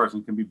first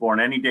person can be born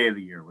any day of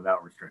the year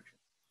without restriction.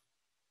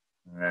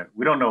 All right.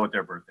 We don't know what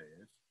their birthday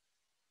is,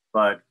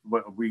 but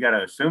we got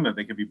to assume that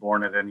they could be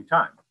born at any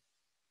time.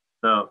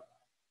 So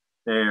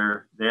they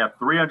have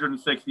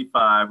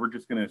 365. We're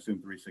just going to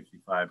assume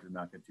 365 to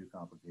not get too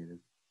complicated.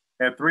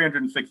 They have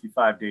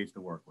 365 days to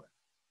work with.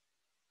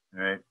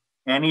 All right.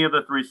 Any of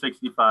the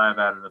 365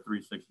 out of the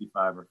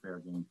 365 are fair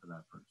game for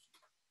that person.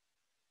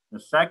 The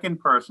second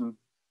person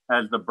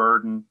has the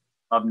burden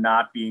of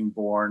not being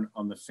born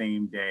on the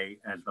same day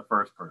as the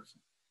first person.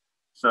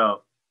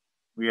 So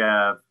we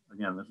have,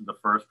 again, this is the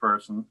first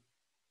person.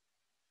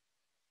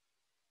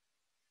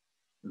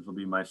 This will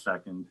be my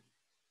second,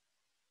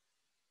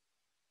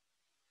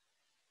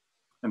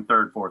 and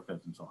third, fourth,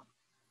 fifth, and so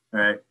on.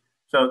 All right.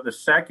 So the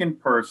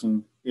second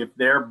person, if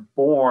they're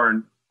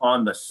born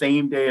on the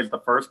same day as the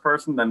first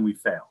person, then we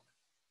failed.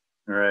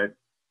 All right.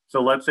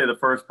 So let's say the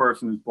first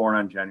person is born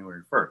on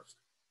January 1st.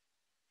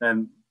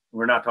 Then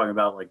we're not talking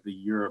about like the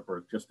year of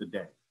birth, just a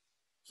day.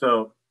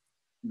 So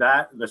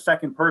that the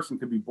second person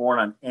could be born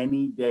on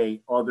any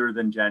day other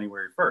than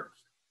January 1st,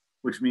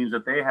 which means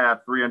that they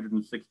have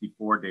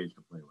 364 days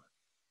to play with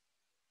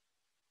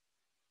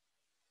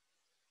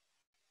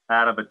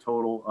out of a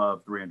total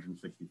of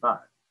 365.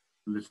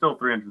 So there's still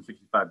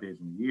 365 days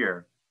in the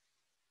year.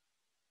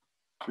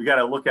 We got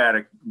to look at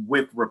it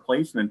with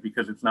replacement,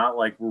 because it's not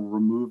like we're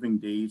removing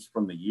days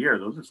from the year.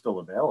 Those are still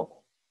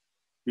available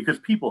because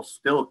people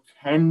still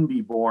can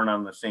be born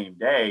on the same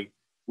day.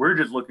 We're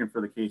just looking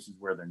for the cases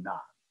where they're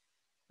not,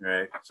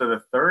 right? So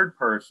the third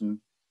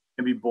person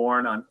can be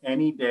born on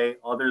any day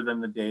other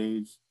than the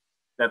days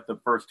that the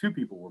first two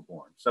people were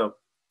born. So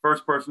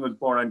first person was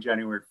born on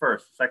January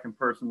 1st. The second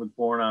person was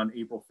born on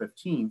April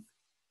 15th.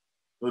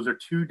 Those are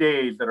 2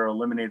 days that are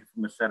eliminated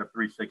from the set of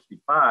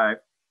 365.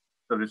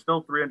 So there's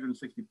still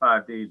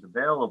 365 days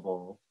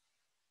available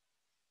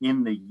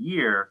in the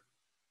year,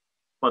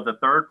 but the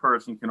third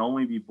person can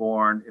only be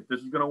born, if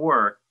this is going to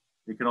work,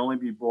 it can only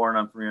be born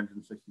on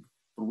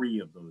 363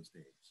 of those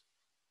days.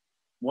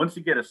 Once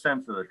you get a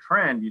sense of the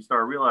trend, you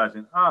start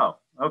realizing, oh,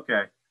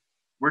 okay,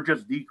 we're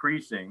just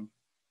decreasing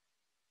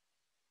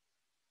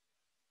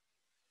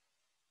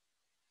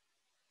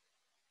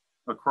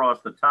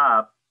across the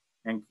top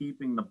and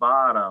keeping the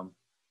bottom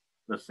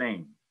the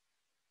same.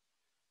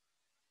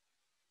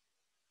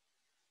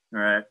 All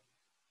right.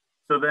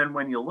 So then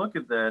when you look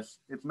at this,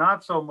 it's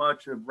not so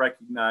much of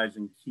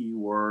recognizing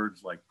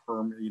keywords like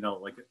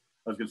like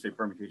I was going to say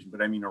permutation,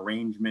 but I mean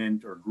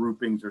arrangement or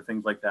groupings or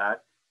things like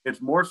that.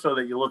 It's more so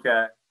that you look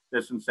at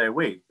this and say,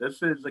 wait,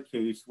 this is a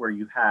case where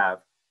you have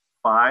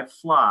 5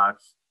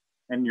 slots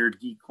and you're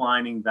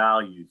declining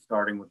values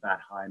starting with that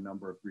high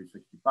number of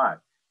 365.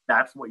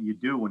 That's what you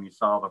do when you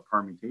solve a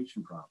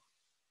permutation problem.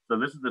 So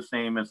this is the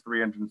same as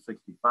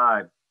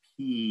 365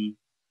 P5.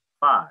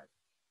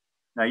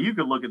 Now you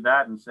could look at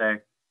that and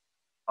say,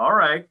 all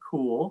right,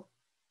 cool.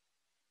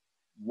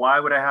 Why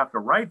would I have to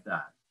write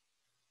that?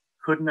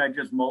 Couldn't I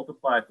just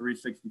multiply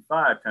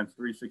 365 times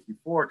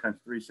 364 times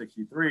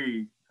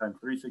 363 times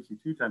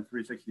 362 times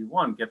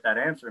 361, get that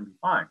answer and be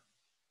fine?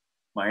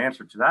 My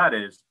answer to that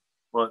is,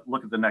 well,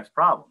 look at the next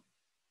problem.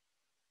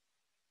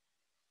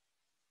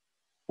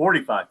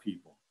 45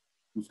 people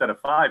instead of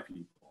 5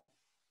 people.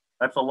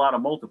 That's a lot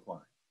of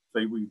multiplying.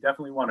 So we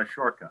definitely want a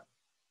shortcut.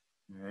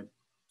 Right?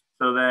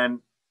 So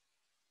then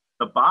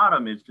the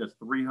bottom is just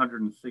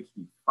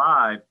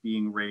 365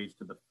 being raised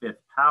to the 5th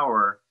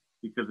power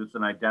because it's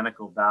an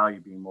identical value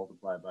being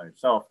multiplied by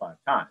itself 5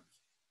 times,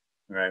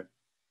 right?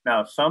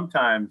 Now,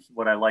 sometimes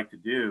what I like to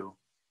do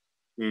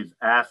is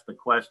ask the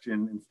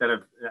question, instead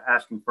of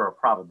asking for a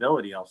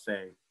probability, I'll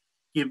say,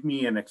 give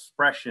me an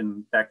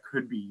expression that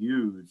could be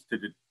used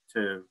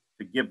to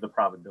give the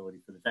probability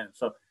for the sentence.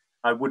 So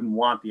I wouldn't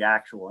want the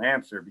actual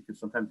answer because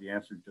sometimes the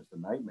answer is just a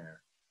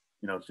nightmare.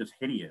 You know, it's just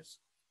hideous.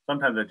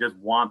 Sometimes I just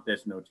want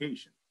this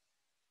notation.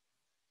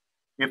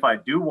 If I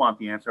do want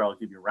the answer, I'll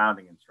give you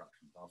rounding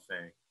instructions. I'll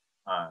say,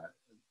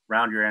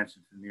 round your answer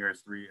to the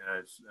nearest 3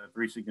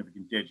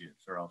 significant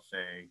digits, or I'll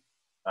say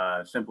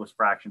simplest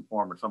fraction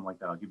form or something like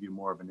that. I'll give you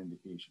more of an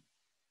indication.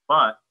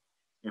 But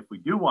if we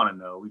do want to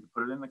know, we can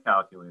put it in the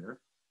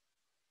calculator.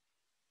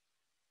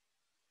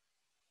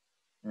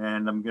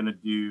 And I'm going to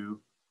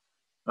do,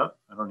 oh,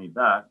 I don't need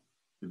that,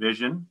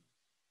 division.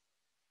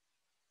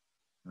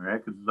 All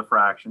right, because it's a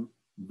fraction.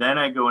 Then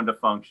I go into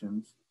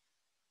functions,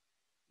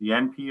 the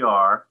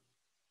NPR,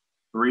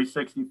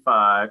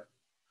 365,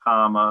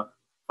 comma,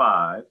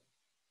 5.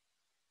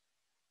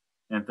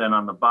 And then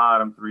on the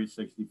bottom,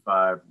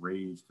 365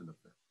 raised to the 5th.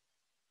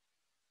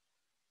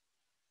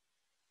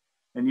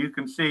 And you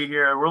can see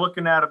here, we're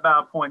looking at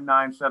about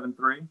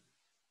 0.973.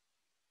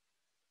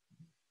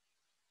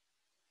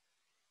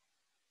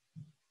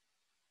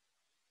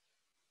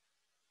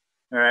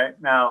 All right,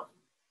 now,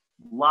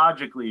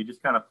 logically, you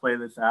just kind of play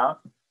this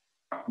out.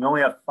 You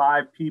only have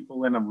 5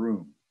 people in a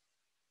room.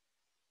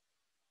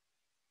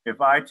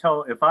 If I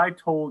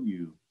told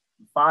you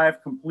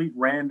 5 complete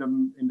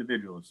random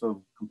individuals,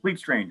 so complete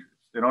strangers,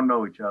 they don't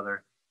know each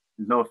other,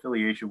 there's no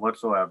affiliation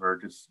whatsoever,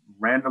 just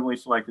randomly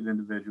selected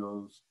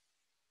individuals,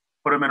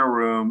 put them in a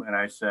room, and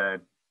I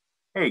said,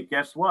 hey,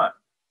 guess what?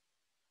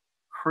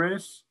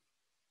 Chris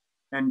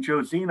and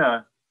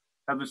Josina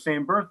have the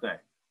same birthday.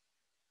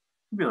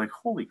 You'd be like,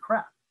 holy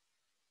crap.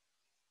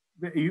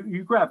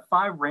 You grab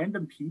 5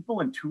 random people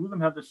and 2 of them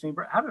have the same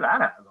birthday. How did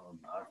that happen?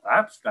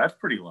 That's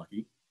pretty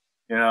lucky,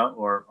 you know,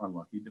 or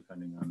unlucky,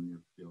 depending on your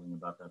feeling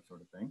about that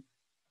sort of thing.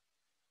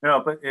 You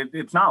know, but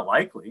it's not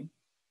likely,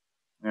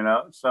 you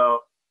know.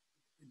 So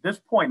at this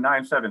point,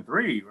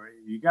 973,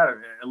 you got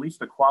at least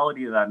the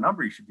quality of that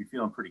number you should be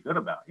feeling pretty good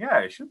about. Yeah,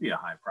 it should be a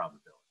high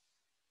probability.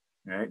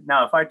 Right?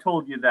 Now, if I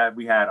told you that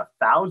we had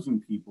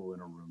 1,000 people in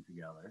a room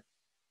together,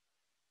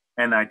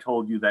 and I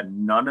told you that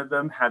none of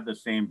them had the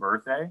same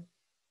birthday,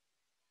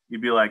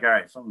 you'd be like, all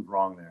right, something's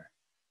wrong there.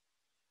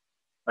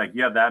 Like,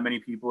 you have that many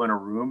people in a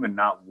room and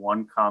not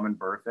one common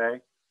birthday,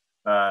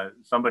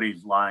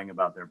 somebody's lying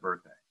about their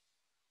birthday,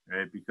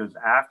 right? Because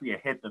after you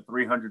hit the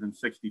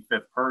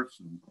 365th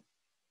person,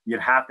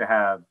 you'd have to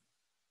have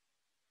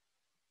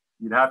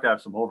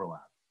some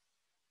overlap.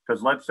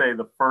 Because let's say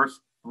the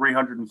first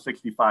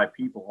 365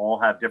 people all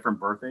have different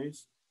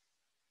birthdays.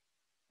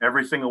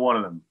 Every single one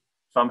of them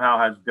somehow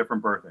has a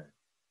different birthday.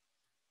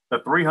 The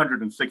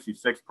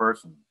 366th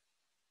person,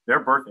 their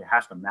birthday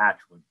has to match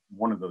with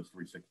one of those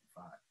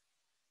 365.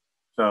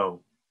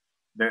 So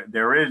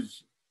there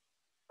is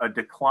a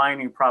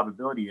declining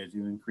probability as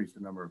you increase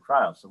the number of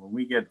trials. So when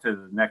we get to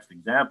the next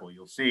example,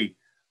 you'll see,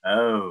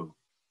 oh,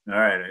 all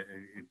right,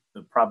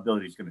 the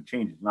probability is going to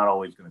change. It's not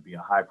always going to be a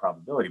high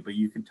probability, but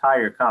you can tie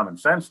your common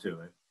sense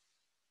to it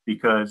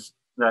because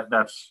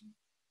that's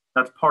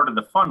part of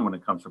the fun when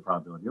it comes to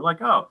probability. You're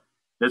like, oh,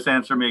 this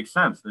answer makes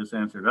sense. This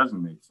answer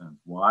doesn't make sense.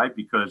 Why?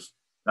 Because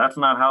that's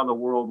not how the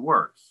world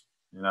works,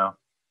 you know?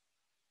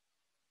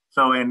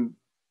 So in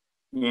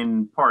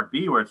part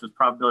B, where it says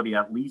probability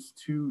at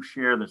least two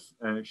share this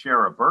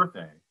share a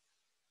birthday,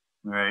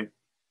 right?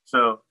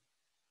 So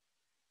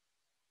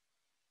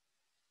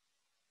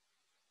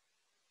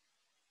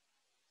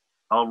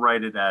I'll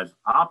write it as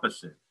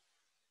opposite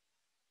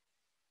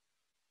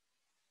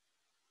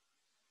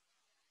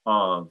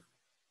of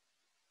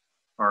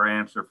our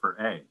answer for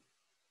A,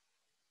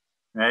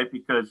 right?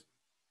 Because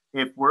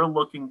if we're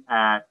looking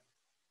at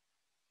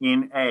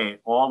in A,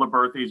 all the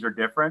birthdays are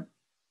different,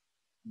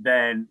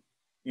 then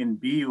in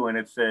B, when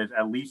it says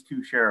at least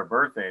two share a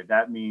birthday,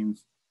 that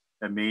means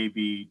that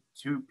maybe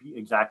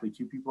exactly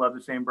two people have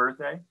the same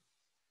birthday.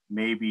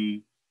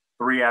 Maybe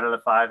 3 out of the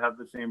 5 have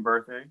the same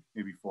birthday.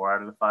 Maybe 4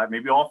 out of the 5.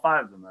 Maybe all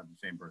 5 of them have the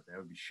same birthday. That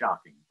would be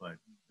shocking, but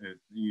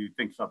you'd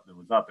think something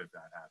was up if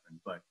that happened.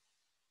 But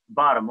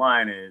bottom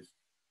line is,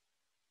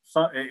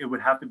 it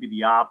would have to be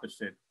the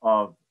opposite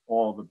of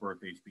all the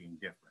birthdays being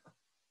different.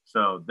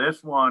 So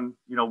this one,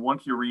 you know,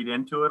 once you read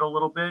into it a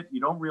little bit,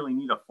 you don't really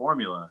need a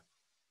formula.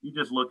 You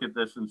just look at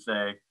this and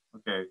say,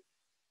 okay,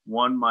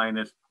 1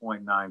 minus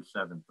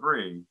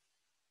 0.973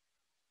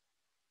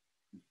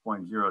 is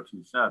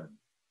 0.027.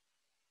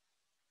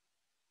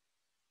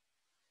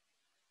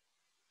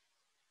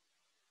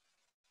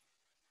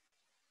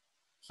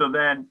 So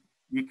then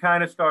you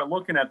kind of start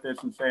looking at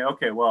this and say,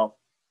 okay, well,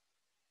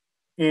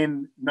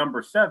 in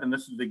number 7,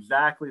 this is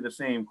exactly the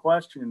same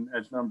question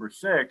as number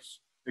 6,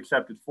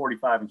 except it's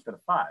 45 instead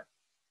of 5.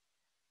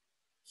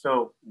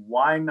 So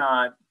why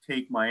not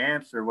take my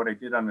answer, what I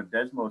did on the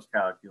Desmos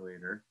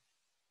calculator,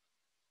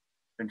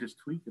 and just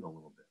tweak it a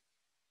little bit?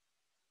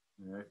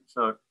 Right?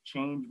 So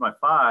change my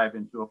 5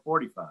 into a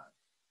 45.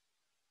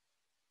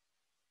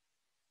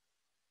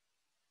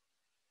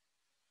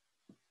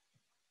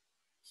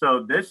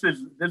 So this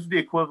is the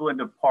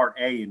equivalent of part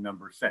A in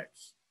number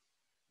 6,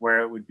 where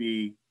it would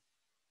be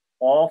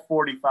all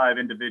 45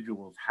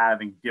 individuals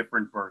having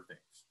different birthdays.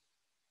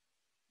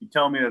 You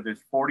tell me that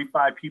there's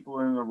 45 people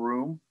in the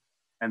room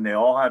and they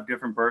all have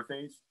different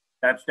birthdays,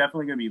 that's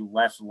definitely going to be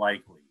less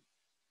likely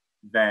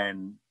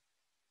than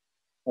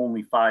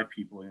only 5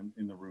 people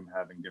in the room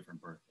having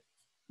different birthdays.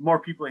 The more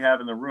people you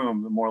have in the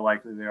room, the more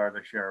likely they are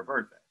to share a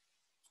birthday.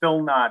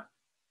 Still not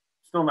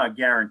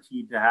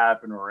guaranteed to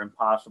happen or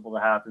impossible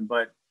to happen,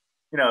 but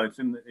you know,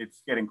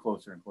 it's getting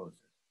closer and closer,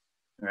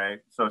 right?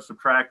 So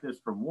subtract this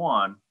from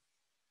 1,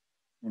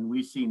 and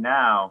we see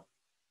now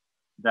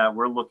that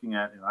we're looking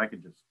at, and I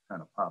could just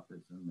kind of pop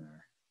this in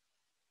there.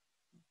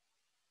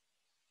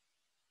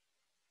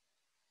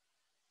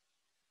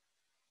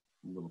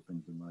 Little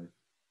things in life.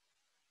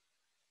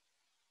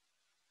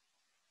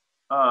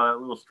 Oh, that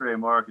little stray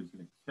mark is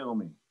going to kill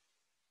me.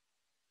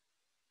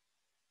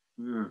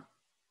 Ugh.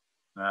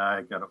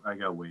 I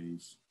got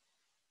ways.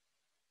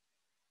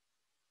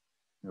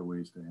 There are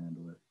ways to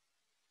handle it.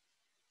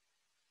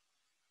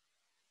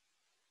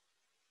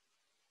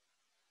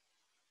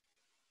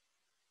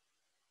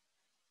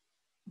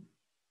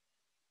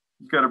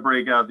 Just got to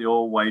break out the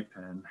old white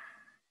pen.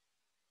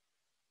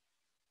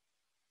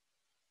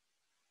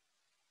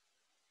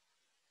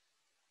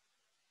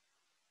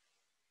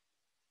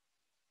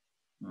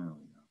 There we go.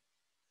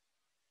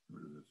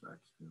 Where does this X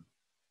go?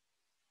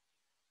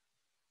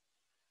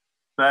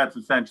 That's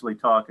essentially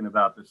talking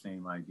about the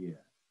same idea,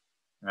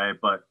 right?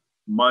 But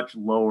much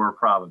lower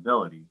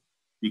probability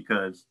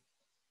because,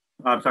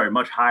 I'm sorry,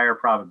 much higher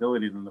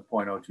probability than the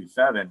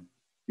 0.027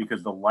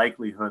 because the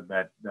likelihood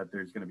that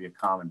there's going to be a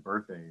common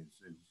birthday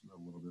is a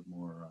little bit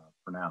more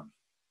pronounced.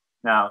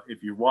 Now,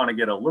 if you want to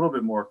get a little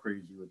bit more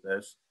crazy with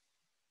this,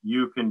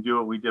 you can do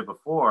what we did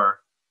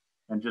before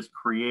and just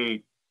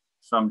create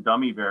some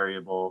dummy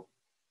variable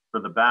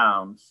for the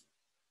bounds.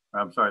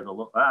 I'm sorry,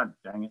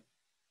 dang it.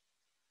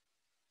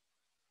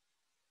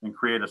 And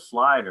create a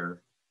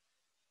slider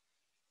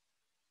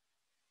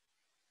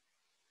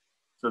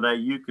so that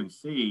you can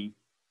see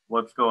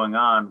what's going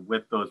on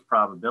with those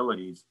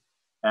probabilities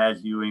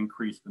as you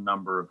increase the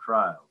number of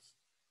trials,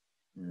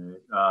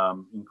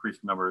 increase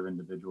the number of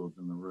individuals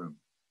in the room.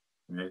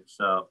 Right?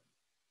 So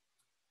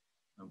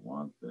I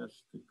want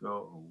this to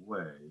go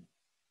away.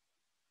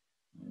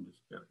 And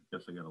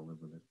guess I got to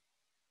live with it.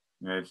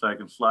 Right? So I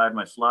can slide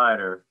my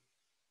slider.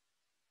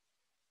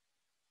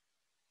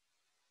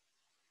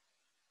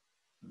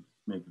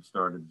 Make it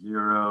start at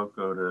 0,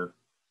 go to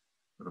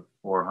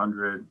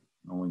 400,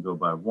 only go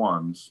by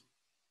 1s.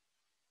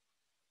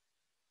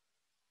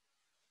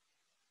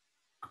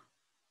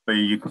 But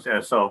you can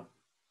say, so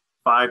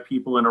 5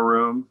 people in a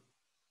room,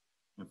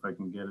 if I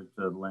can get it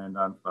to land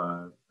on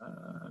 5,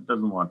 it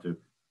doesn't want to.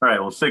 All right,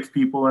 well, 6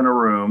 people in a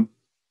room,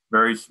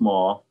 very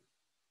small.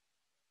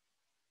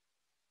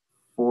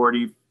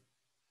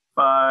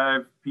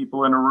 45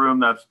 people in a room,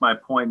 that's my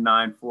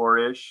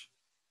 0.94-ish.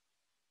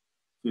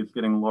 See, it's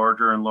getting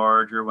larger and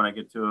larger. When I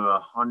get to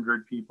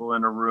 100 people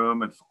in a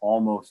room, it's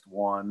almost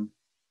 1.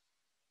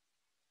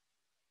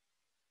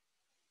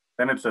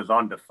 Then it says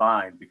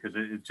undefined because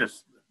it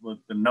just,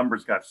 the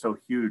numbers got so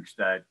huge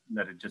that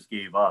it just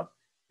gave up.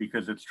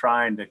 because it's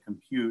trying to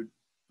compute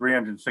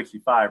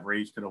 365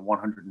 raised to the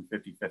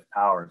 155th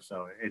power.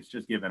 So it's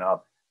just given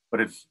up.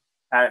 But it's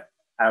at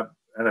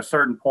a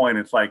certain point,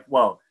 it's like,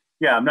 well,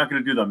 yeah, I'm not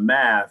going to do the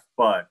math,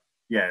 but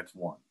yeah, it's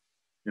 1.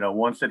 You know,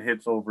 once it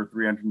hits over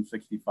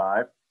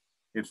 365,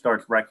 it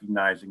starts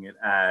recognizing it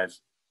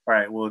as, all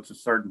right, well, it's a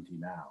certainty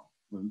now.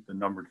 The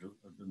numbers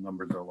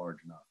are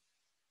large enough.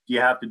 Do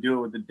you have to do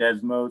it with the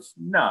Desmos?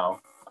 No.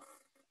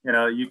 You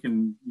know, you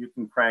can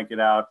crank it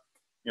out,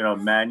 you know,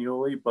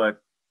 manually,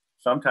 but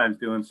sometimes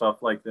doing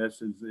stuff like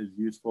this is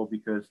useful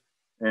because,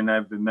 and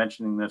I've been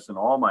mentioning this in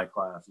all my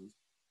classes,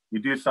 you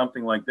do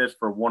something like this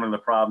for one of the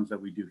problems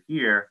that we do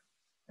here,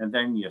 and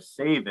then you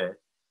save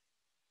it,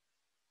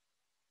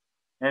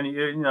 and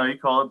you know, you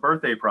call it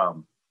birthday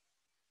problem.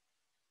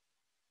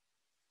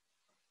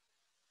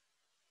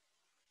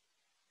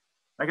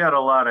 I got a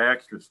lot of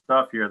extra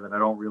stuff here that I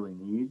don't really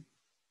need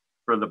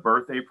for the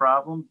birthday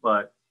problem,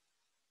 but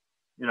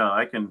you know,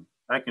 I can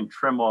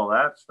trim all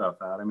that stuff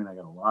out. I mean, I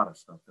got a lot of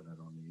stuff that I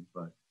don't need,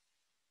 but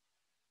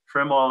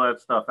trim all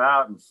that stuff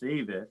out and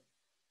save it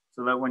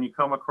so that when you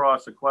come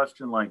across a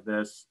question like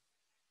this,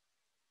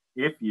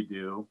 if you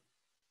do,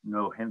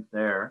 no hint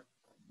there,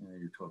 you know,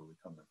 you're totally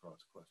coming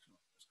across a question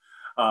like this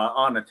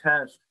on a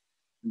test,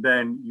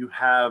 then you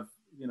have,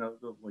 you know,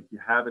 like you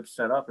have it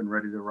set up and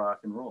ready to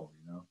rock and roll,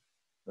 you know.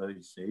 So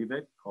you save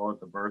it, call it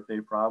the birthday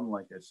problem,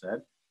 like I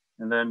said.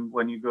 And then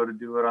when you go to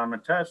do it on a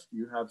test,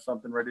 you have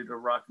something ready to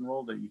rock and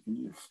roll that you can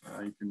use.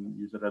 You can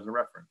use it as a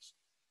reference.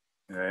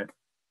 All right.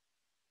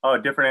 Oh,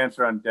 a different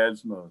answer on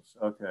Desmos.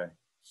 Okay.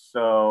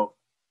 So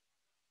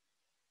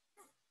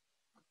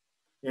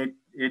it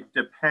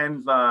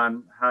depends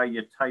on how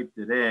you typed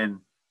it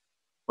in.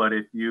 But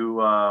if you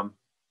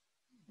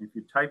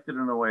typed it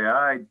in the way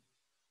I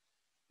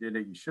did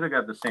it, you should have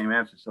got the same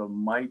answer. So it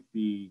might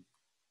be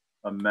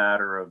a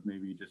matter of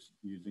maybe just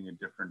using a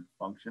different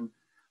function.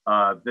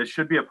 There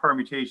should be a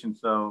permutation,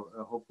 so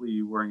hopefully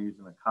you weren't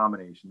using a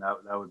combination.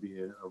 That would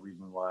be a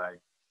reason why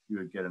you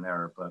would get an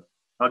error. But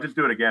I'll just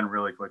do it again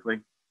really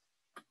quickly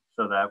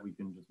so that we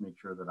can just make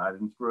sure that I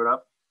didn't screw it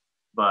up.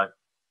 But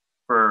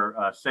for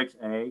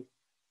 6A,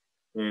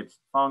 it's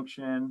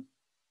function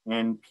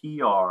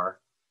NPR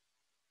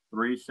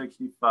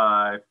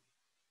 365,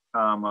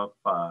 comma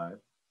 5.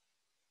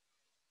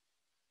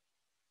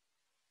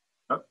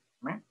 Oh,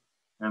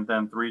 and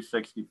then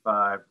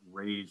 365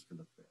 raised to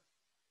the 5th.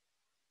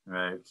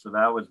 Right, so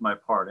that was my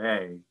part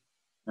A,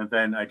 and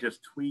then I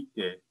just tweaked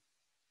it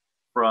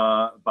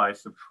by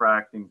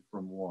subtracting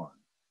from 1,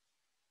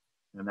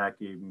 and that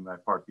gave me my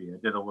part B. I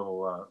did a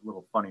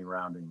little funny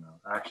rounding though.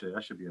 Actually,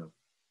 that should be a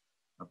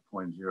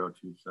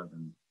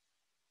 0.0271.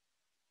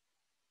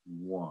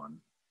 All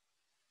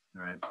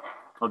right,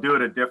 I'll do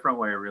it a different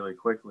way really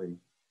quickly.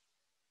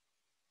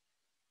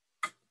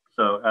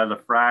 So as a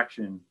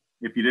fraction,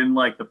 if you didn't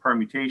like the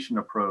permutation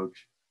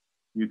approach,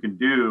 you can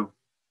do,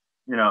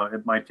 you know,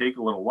 it might take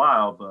a little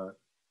while, but,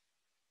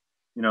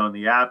 you know, in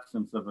the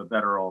absence of a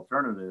better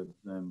alternative,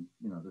 then,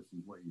 you know, this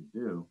is what you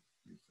do.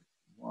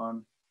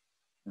 361,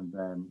 and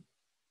then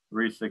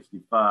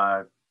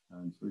 365,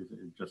 and so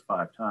just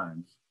 5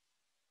 times.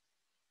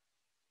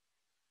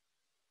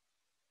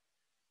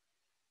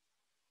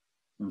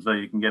 And so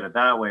you can get it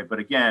that way. But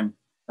again,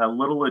 that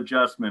little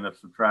adjustment of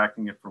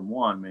subtracting it from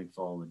 1 makes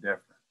all the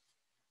difference.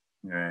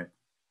 All right.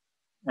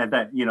 And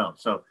that, you know,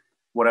 so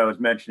what I was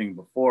mentioning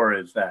before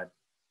is that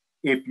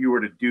if you were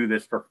to do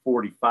this for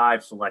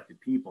 45 selected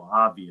people,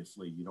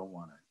 obviously you don't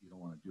want to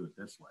do it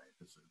this way.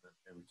 It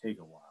would take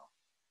a while,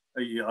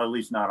 at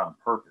least not on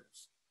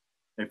purpose.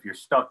 If you're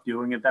stuck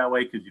doing it that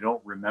way because you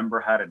don't remember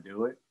how to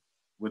do it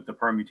with the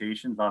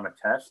permutations on a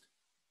test,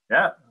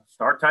 yeah,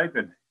 start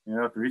typing. You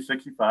know,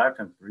 365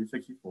 times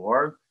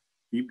 364.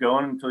 Keep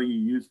going until you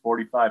use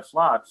 45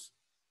 slots.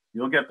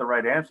 You'll get the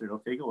right answer. It'll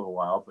take a little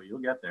while, but you'll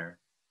get there,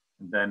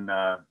 and then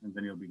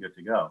you'll be good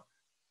to go,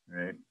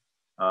 right?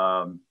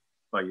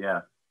 But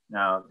yeah,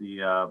 now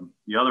the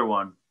other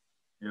one,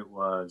 it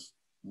was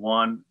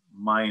 1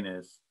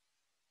 minus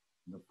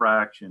the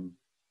fraction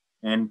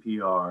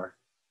NPR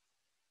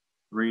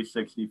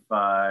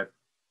 365,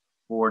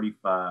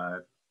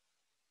 45,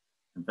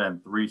 and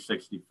then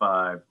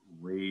 365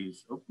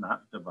 raised,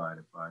 not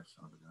divided by,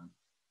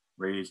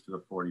 raised to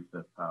the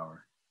 45th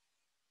power.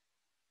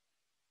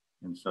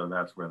 And so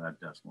that's where that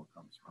decimal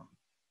comes from.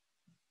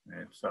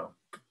 Right, so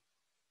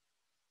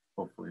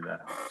hopefully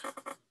that helps.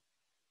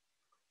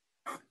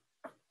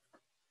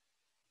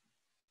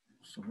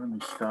 So let me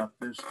stop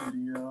this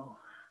video.